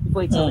by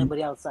before he tells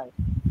anybody outside.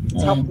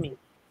 It helped me.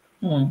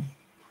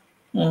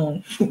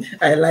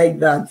 I like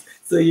that.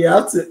 So you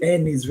have to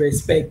earn his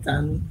respect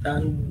and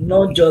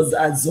not just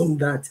assume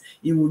that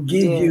he will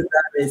give you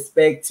that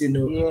respect,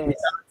 without,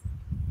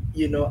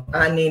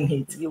 earning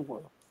it. You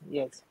will.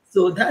 Yes.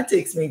 So that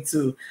takes me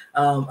to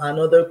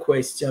another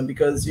question,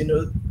 because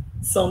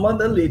some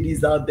other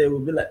ladies out there will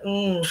be like,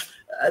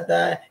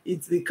 that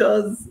it's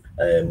because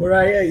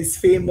Morayo is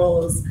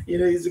famous,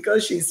 it's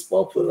because she's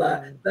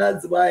popular.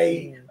 That's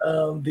why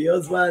the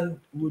husband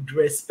would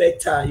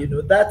respect her.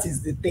 That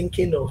is the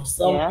thinking of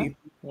some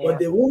people, but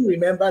they won't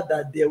remember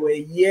that there were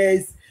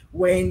years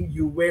when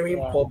you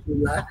weren't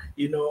popular.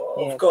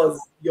 Of course,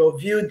 your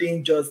view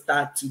didn't just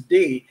start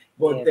today,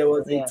 but there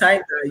was a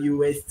time that you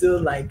were still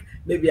like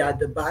maybe at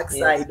the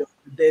backside of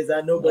the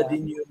desert. Nobody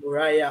knew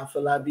Morayo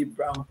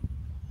Afolabi-Brown.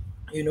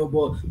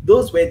 But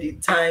those were the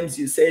times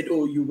you said,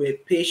 oh, you were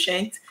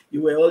patient,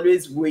 you were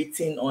always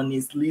waiting on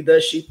his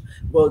leadership.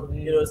 But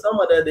some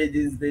other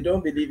ladies, they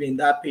don't believe in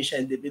that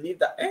patience. They believe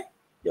that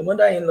your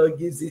mother-in-law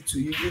gives it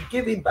to you, you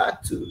give it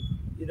back to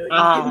you give it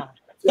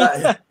to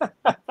her.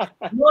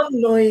 Not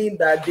knowing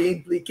that the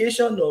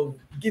implication of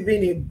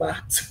giving it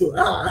back to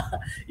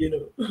her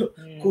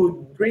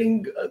could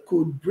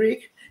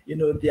break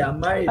their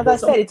marriage. As I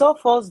said, it all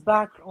falls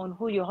back on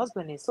who your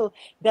husband is. So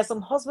there's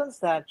some husbands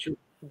that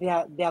they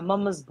are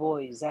mama's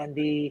boys, and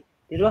they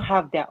don't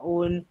have their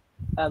own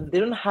they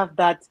don't have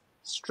that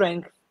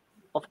strength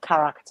of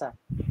character.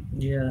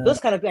 Those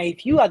kind of,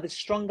 if you are the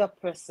stronger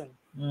person,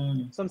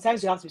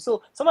 sometimes you have to be.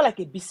 So someone like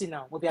a BC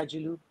now,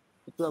 Mobiajulu,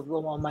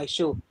 on my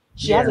show,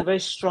 she has a very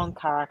strong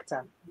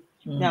character.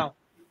 Now,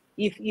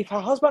 if her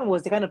husband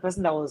was the kind of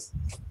person that was,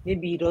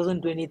 maybe he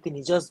doesn't do anything,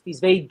 he's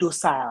very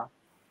docile,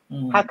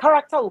 her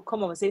character will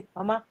come up and say,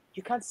 Mama,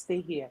 you can't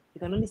stay here. You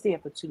can only stay here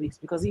for 2 weeks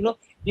because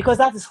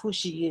that is who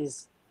she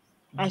is.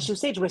 And she'll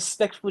say it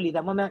respectfully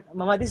that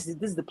Mama, this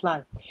is the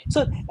plan.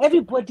 So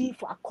everybody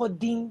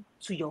according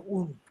to your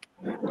own.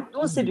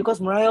 Don't say because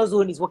Morayo's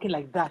own is working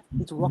like that,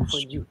 it will work for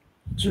you.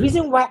 The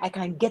reason why I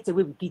can get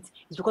away with it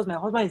is because my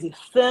husband is a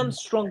firm,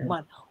 strong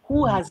man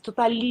who has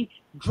totally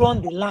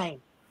drawn the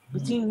line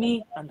between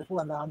me and the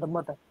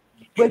mother.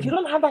 But if you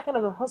don't have that kind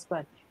of a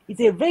husband, it's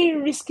a very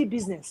risky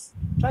business.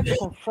 Try to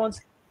confront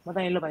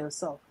mother-in-law by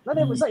yourself.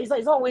 It's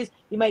not always.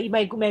 It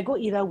might go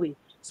either way.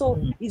 So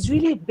it's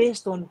really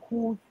based on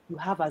who you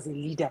have as a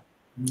leader,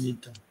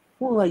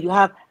 who you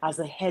have as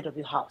the head of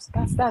your house.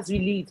 That's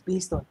really it's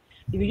based on.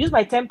 If you use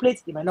my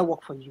template, it might not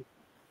work for you.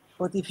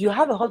 But if you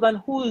have a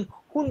husband who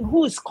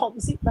is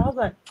see, my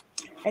husband,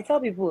 I tell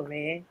people,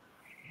 man,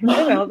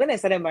 when I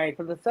started married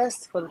for the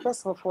first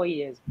 4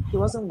 years, he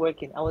wasn't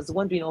working. I was the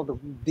one doing all the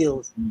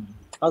bills.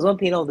 I was the one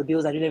paying all the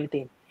bills. I did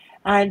everything.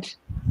 And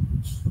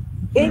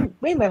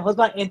when my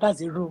husband enters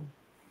the room,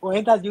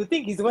 you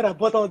think he's the one that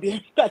bought all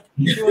the that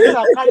he was going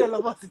to carry all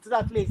of us into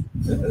that place.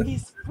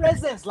 His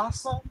presence,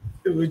 last song,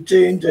 it will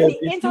change. When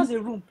he enters a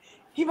room,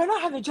 he might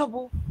not have a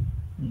job,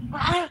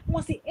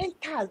 Once he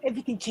enters,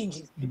 everything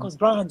changes because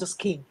Brown just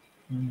came.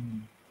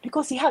 Mm.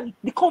 Because he had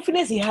the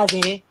confidence he has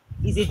in it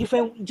is a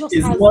different. He just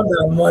It's has. more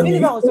than Many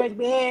money. of us trying to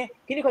be,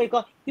 can you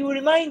call? He will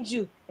remind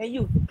you, and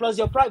you plus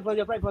your pride, plus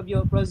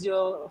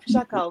your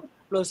official cow,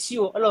 plus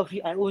you, all of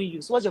you, I own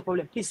you. So what's your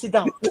problem? Please sit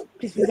down.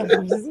 Please sit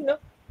down. You know,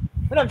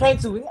 when I'm trying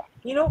to,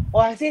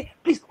 or I say,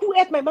 please, who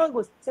ate my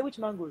mangoes? I say, which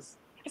mangoes?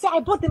 I say, I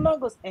bought the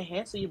mangoes.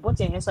 So you bought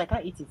your so I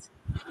can't eat it.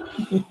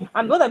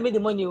 I'm the one that made the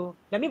money.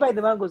 Let me buy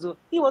the mangoes.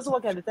 He wasn't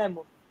working at the time.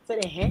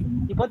 Said,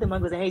 you bought the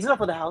mangoes. It's not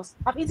for the house.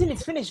 I've eaten it,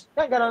 finished.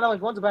 Can't get another one if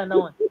you want to buy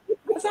another one.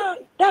 I said,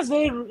 that's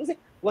very rude. He said,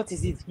 what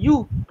is it?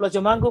 You plus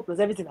your mango plus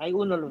everything. I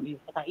own all of you.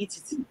 I can eat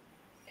it.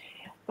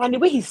 And the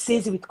way he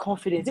says it with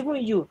confidence, even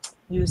you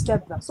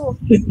step back. So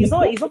it's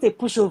not a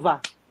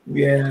pushover.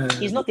 Yeah.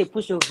 He's not a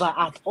pushover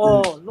at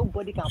all.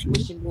 Nobody can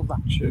push him over.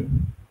 True.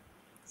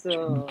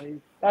 So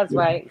that's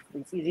why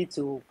it's easy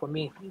for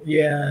me.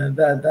 Yeah,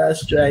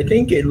 that's true. I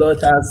think a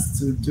lot has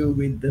to do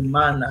with the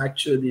man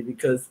actually,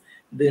 because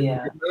the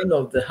man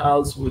of the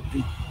house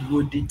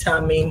would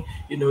determine,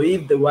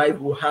 if the wife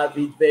will have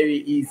it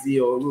very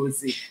easy or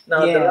rosy.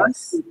 Now, the last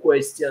Yes. two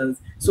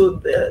questions. So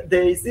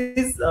there is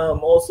this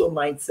also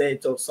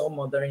mindset of some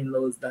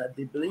mother-in-laws that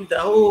they believe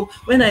that,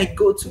 when I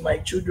go to my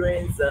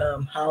children's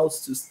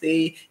house to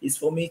stay, it's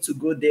for me to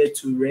go there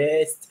to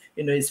rest.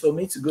 It's for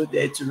me to go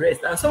there to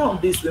rest. And some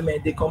of these women,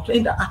 they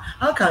complain that,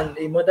 how can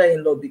a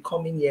mother-in-law be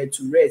coming here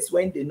to rest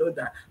when they know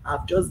that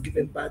I've just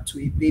given birth to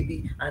a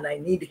baby and I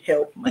need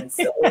help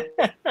myself.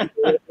 I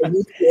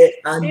need care, You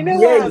and know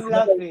here why is I'm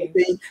mother laughing?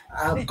 saying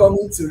I'm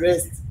coming to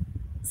rest.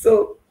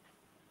 So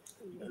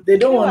they You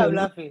don't know why want I'm to.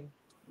 laughing?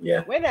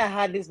 Yeah. When I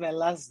had my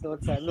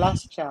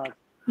last child,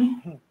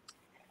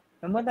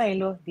 my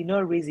mother-in-law did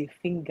not raise a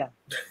finger.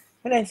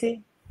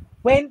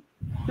 When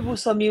people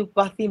saw me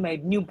bathing my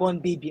newborn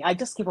baby, I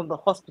just came from the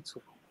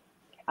hospital.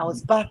 I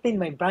was bathing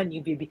my brand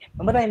new baby.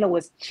 My mother-in-law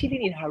was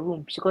chilling in her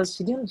room because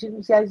she didn't. She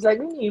was like,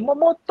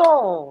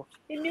 "Momoto,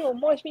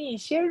 watch me,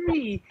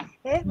 Sherry,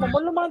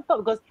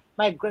 Momo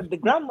because the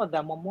grandmother,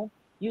 Momo,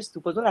 used to,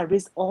 because when I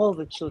raised all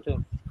the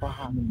children for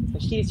her, so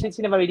she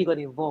never really got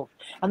involved.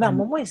 And now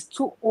Momo is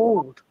too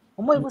old.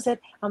 Momo even said,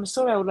 "I'm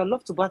sorry, I would have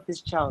loved to bath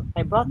this child.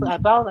 I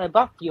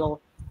bathed your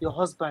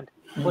husband,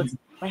 but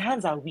my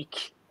hands are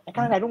weak.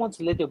 I don't want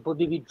to let your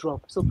baby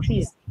drop. So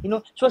please,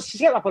 she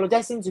kept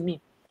apologizing to me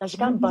that she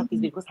can't bath this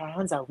baby because her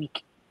hands are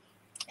weak.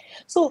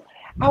 So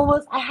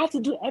I had to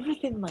do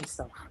everything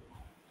myself.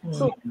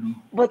 So,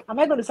 but am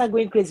I going to start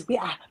going crazy?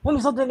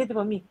 Mommy's not doing anything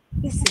for me.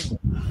 Listen,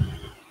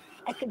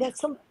 there's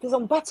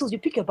some battles. You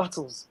pick your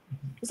battles.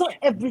 It's not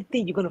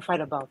everything you're going to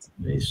fight about.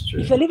 It's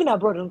true. If you're living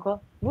abroad,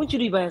 uncle, won't you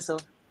do it by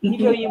yourself? If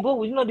you're in Bo,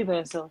 would you not do it by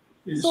yourself?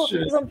 It's So true.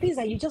 there's some things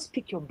that you just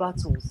pick your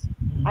battles.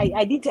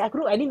 I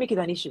didn't make it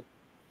an issue.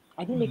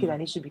 I didn't make it an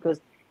issue because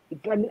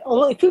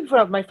although a few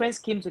of my friends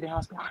came to the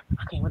house,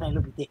 okay, when I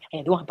love it there,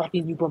 and they want to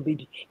baby newborn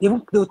baby.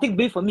 They'll take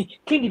baby for me,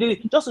 clean the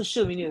baby, just to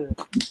show me.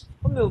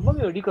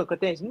 Mommy will recall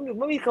attention.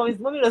 Mommy comes,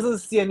 mommy doesn't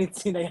see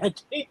anything.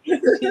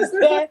 She's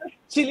there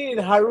chilling in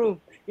her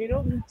room,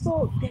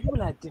 So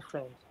people are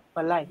different,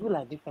 but people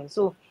are different.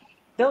 So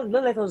don't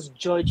let us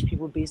judge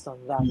people based on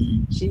that.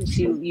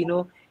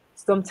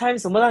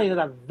 Sometimes some mother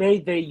are very,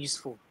 very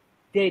useful.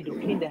 They'll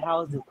clean the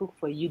house, they'll cook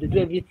for you, they'll do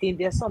everything.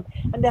 There are some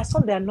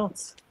that are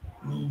not.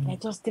 They're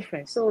just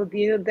different. So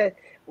that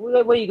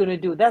what are you gonna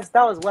do? That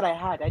was what I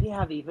had. I didn't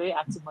have a very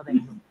active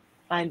mother-in-law.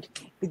 And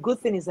the good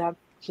thing is that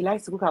she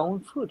likes to cook her own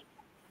food.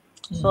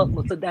 So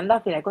another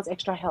thing, I got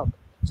extra help.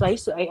 So I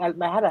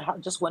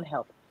had just one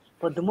help.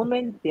 But the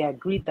moment they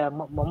agreed that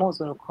Mama was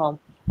going to come,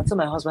 I told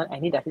my husband I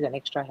need at least an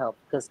extra help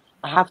because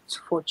I have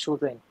 4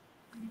 children.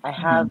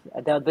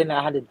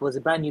 It was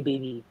a brand new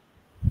baby.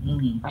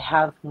 I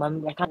have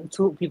I can't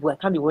 2 people. I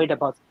can't be worried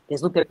about.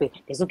 There's no pepper.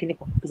 There's no clinic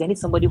because I need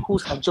somebody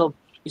whose her job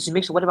is to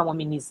make sure whatever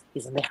mommy needs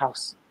is in the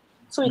house.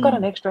 So we got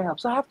an extra help.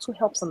 So I have 2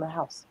 helps in the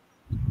house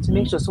to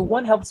make sure. So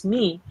one helps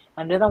me,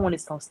 and the other one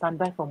is on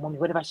standby for mommy,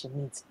 whatever she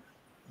needs.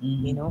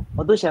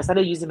 Although she has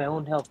started using my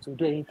own help to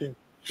do anything.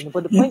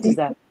 But the point is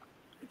that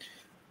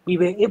we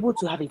were able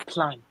to have a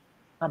plan,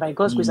 and by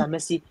God's grace and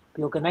mercy,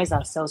 we organized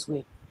ourselves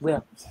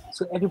well.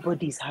 So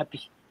everybody is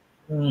happy.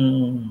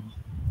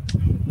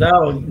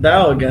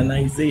 That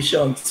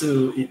organization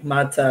too, it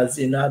matters,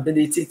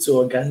 ability to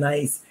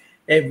organize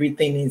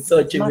everything in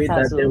such a way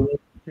that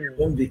there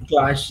won't be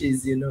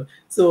clashes.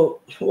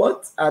 So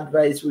what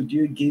advice would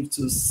you give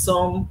to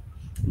some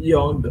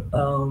young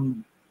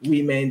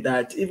women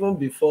that even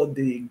before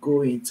they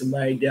go into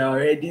marriage, they are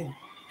already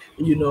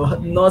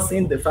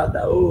nursing the fact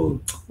that,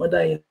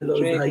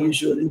 mother-in-laws are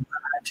usually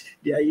bad,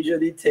 they are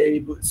usually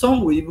terrible.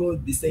 Some will even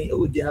be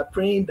saying, they are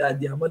praying that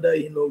their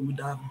mother-in-law would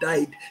have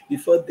died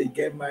before they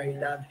get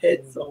married. I've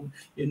heard some,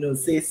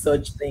 say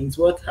such things.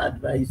 What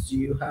advice do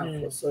you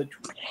have for such?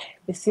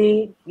 You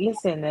see,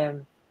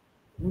 listen,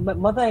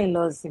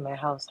 mother-in-laws in my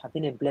house have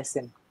been a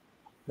blessing.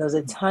 There was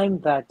a time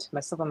that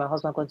myself and my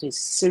husband got into a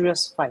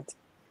serious fight,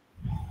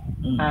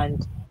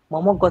 and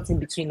Mama got in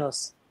between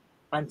us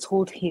and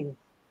told him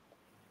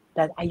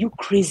that, are you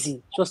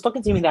crazy? She was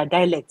talking to him in their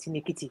dialect in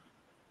Ekiti.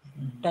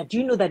 That, do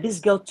you know that this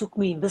girl took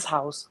me in this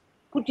house?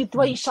 Why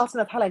are you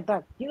shouting at her like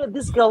that? You know,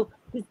 this girl,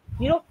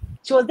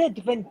 she was there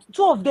defending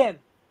two of them.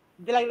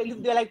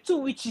 They're like two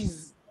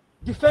witches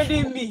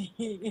defending me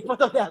in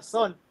front of their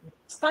son,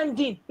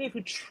 standing. If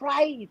you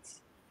try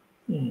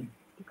it,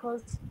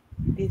 because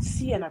they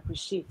see and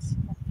appreciate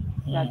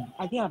that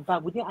I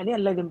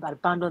didn't let them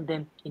abandon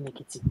them in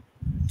Ekiti.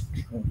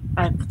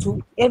 And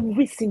to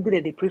every single day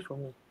they pray for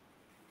me.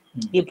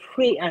 They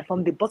pray, and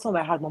from the bottom of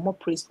my heart, Mama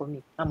prays for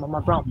me, and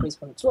Mama Brown prays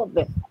for me. Two of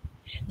them.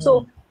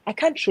 So I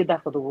can't trade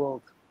that for the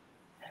world.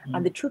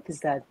 And the truth is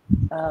that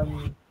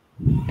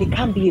they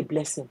can be a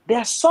blessing. There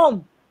are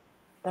some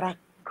that are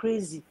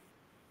crazy.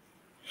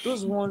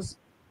 Those ones,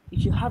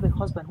 if you have a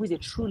husband who is a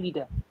true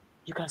leader,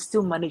 you can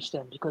still manage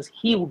them because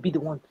he will be the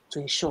one to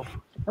ensure.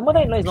 My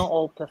mother-in-law is not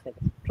all perfect.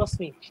 Trust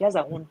me, she has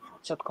her own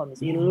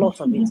shortcomings, a lot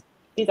of it.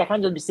 Things I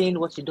can't just be saying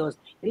what she does.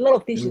 A lot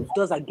of things she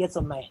does that gets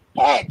on my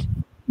head.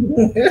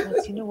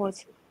 But you know what?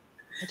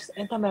 I just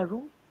enter my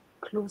room,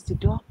 close the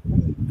door,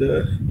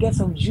 get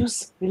some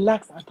juice,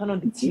 relax, and turn on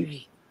the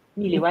TV.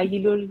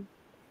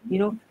 You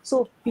know,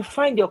 so you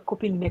find your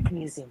coping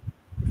mechanism.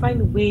 You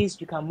find ways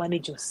you can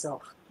manage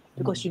yourself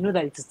because you know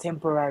that it is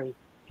temporary.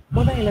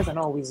 Mother-in-laws are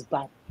not always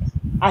bad.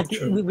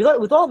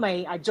 With all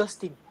my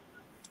adjusting,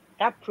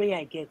 that prayer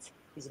I get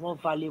is more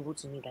valuable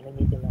to me than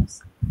anything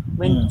else.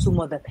 When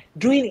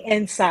during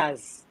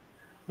NSAS,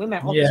 when my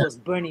office was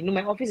burning,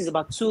 my office is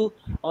about 2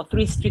 or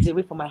 3 streets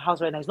away from my house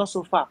right now. It's not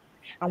so far.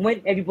 And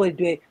when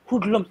everybody were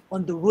hoodlums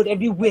on the road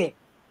everywhere,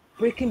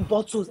 breaking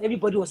bottles,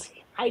 everybody was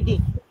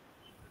hiding.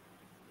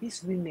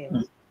 These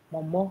women,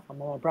 Mama and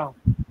Mama Brown,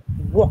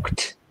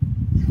 walked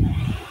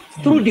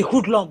through the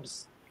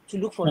hoodlums to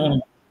look for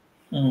me.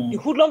 The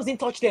hoodlums didn't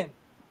touch them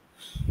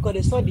because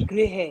they saw the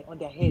gray hair on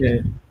their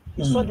head.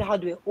 They saw how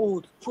they were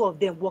old, 2 of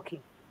them walking.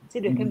 Say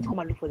they came to come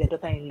and look for their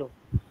daughter-in-law.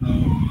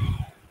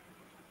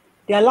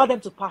 They allowed them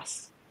to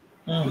pass.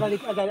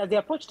 As they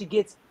approached the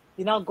gate,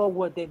 they now got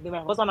word. My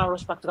husband now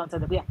rushed back to tell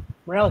them,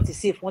 Morayo is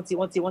safe. Want to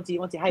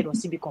hide on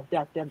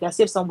CB. They're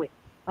safe somewhere.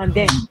 And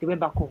then they went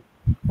back home.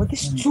 But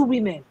these 2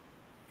 women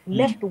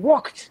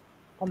walked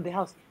from the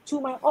house to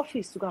my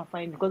office to go and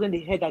find me because when they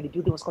heard that the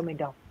building was coming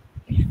down.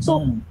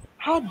 So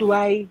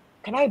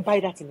can I buy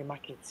that in the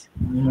market?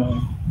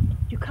 No.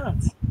 You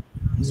can't.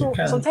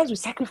 Sometimes we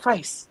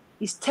sacrifice.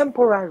 It's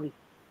temporary.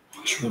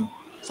 True.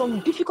 Some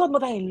difficult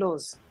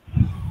mother-in-laws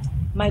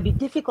might be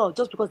difficult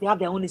just because they have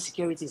their own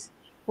insecurities.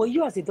 But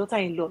you as a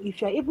daughter-in-law,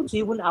 if you're able to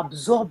even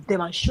absorb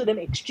them and show them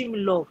extreme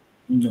love,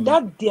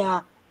 that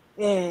their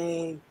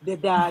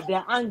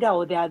anger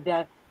or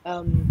their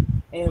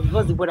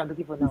what's the word I'm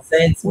looking for now?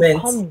 Will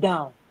come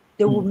down.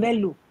 They will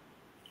mellow.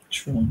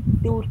 True.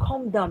 They will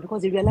calm down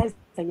because they realize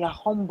that you're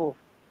humble.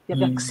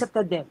 They've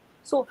accepted them.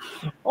 So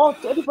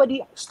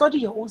everybody study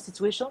your own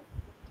situation.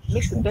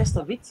 Make the best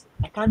of it.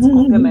 I can't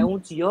compare my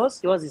own to yours.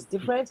 Yours is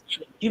different.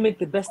 You make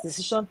the best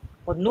decision.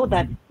 But know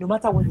that no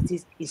matter what it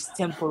is, it's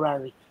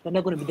temporary. They're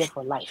not going to be there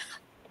for life.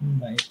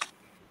 Right.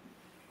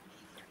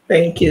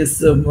 Thank you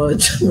so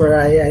much,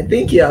 Morayo. I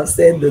think you have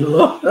said a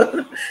lot.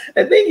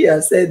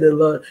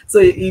 So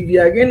if you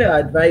are going to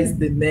advise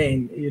the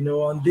men,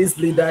 on this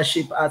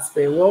leadership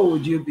aspect, what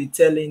would you be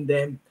telling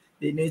them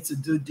they need to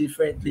do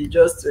differently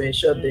just to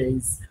ensure there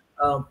is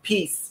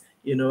peace,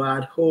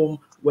 at home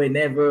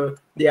whenever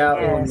they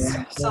are on?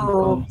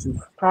 So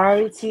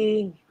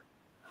priority,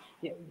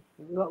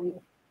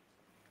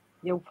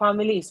 your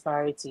family is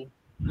priority.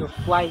 Your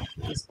wife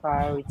is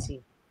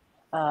priority.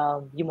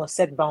 You must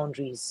set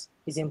boundaries.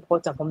 It's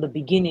important from the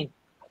beginning.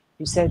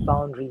 You set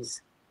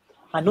boundaries.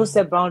 And don't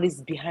set boundaries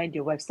behind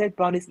your wife. Set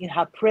boundaries in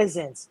her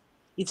presence.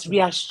 It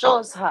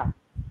reassures her.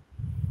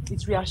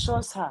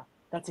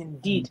 That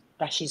indeed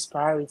that she's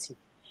priority.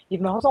 If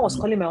my husband was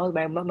calling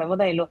my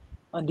mother-in-law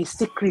on the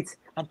secret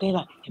and telling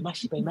her,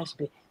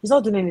 Emashibe, he's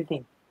not doing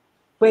anything.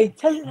 But he's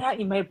telling her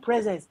in my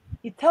presence,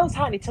 it tells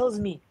her and it tells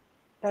me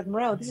that,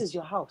 Morayo, this is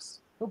your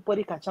house.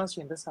 Nobody can chance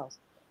you in this house.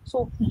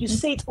 So you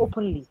say it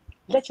openly.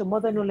 Let your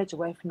mother know, let your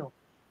wife know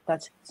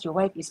that your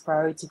wife is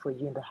priority for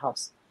you in the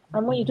house.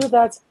 And when you do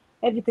that,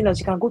 everything else,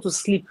 you can go to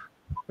sleep.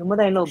 Your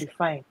mother-in-law will be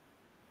fine.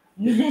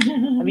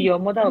 Your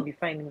mother will be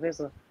fine in the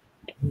vessel.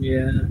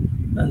 Yeah,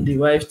 and the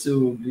wife too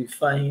will be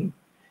fine.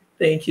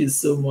 Thank you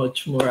so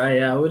much,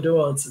 Morayo. I wouldn't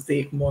want to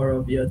take more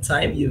of your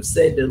time. You've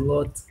said a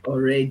lot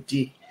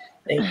already.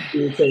 Thank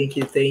you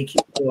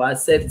for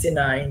accepting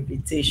our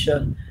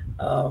invitation.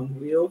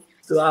 We hope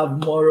to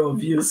have more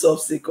of you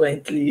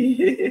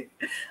subsequently.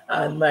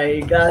 And my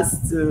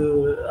regards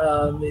to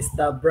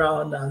Mr.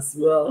 Brown as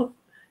well.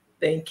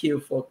 Thank you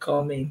for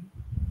coming.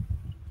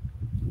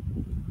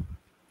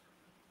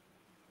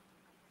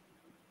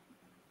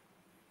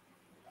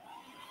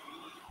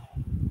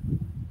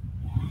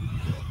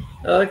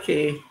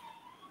 Okay.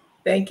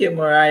 Thank you,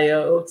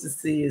 Morayo. Hope to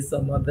see you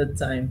some other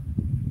time.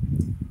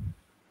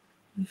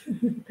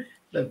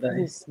 Bye-bye.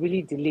 It's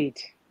really delayed.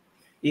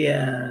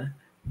 Yeah.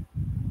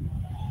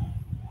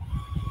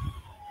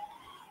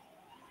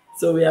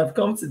 So we have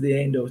come to the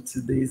end of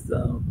today's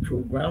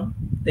program.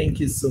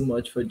 Thank you so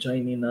much for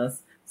joining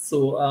us.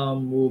 So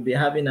we'll be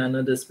having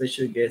another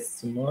special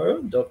guest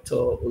tomorrow, Dr.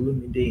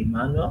 Olumide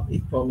Emmanuel.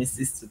 It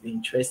promises to be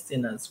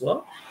interesting as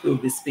well. We'll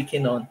be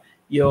speaking on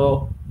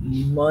your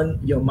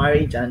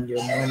marriage and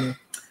your money.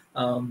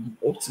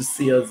 Hope to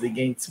see us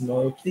again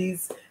tomorrow.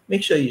 Please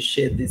make sure you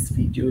share this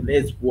video.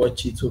 Let's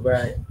watch it over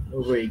and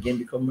over again,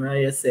 because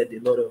Mariah said a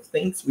lot of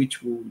things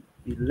which we'll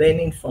be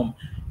learning from,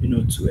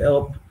 to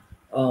help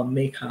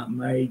make our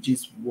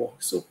marriages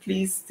work. So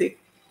please take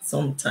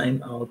some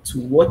time out to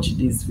watch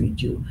this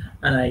video,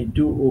 and I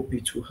do hope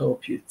it will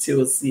help you.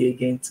 Till see you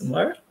again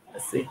tomorrow. I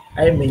say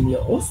I remain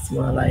your host,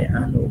 Malai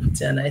Ano,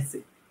 and I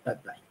say bye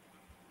bye.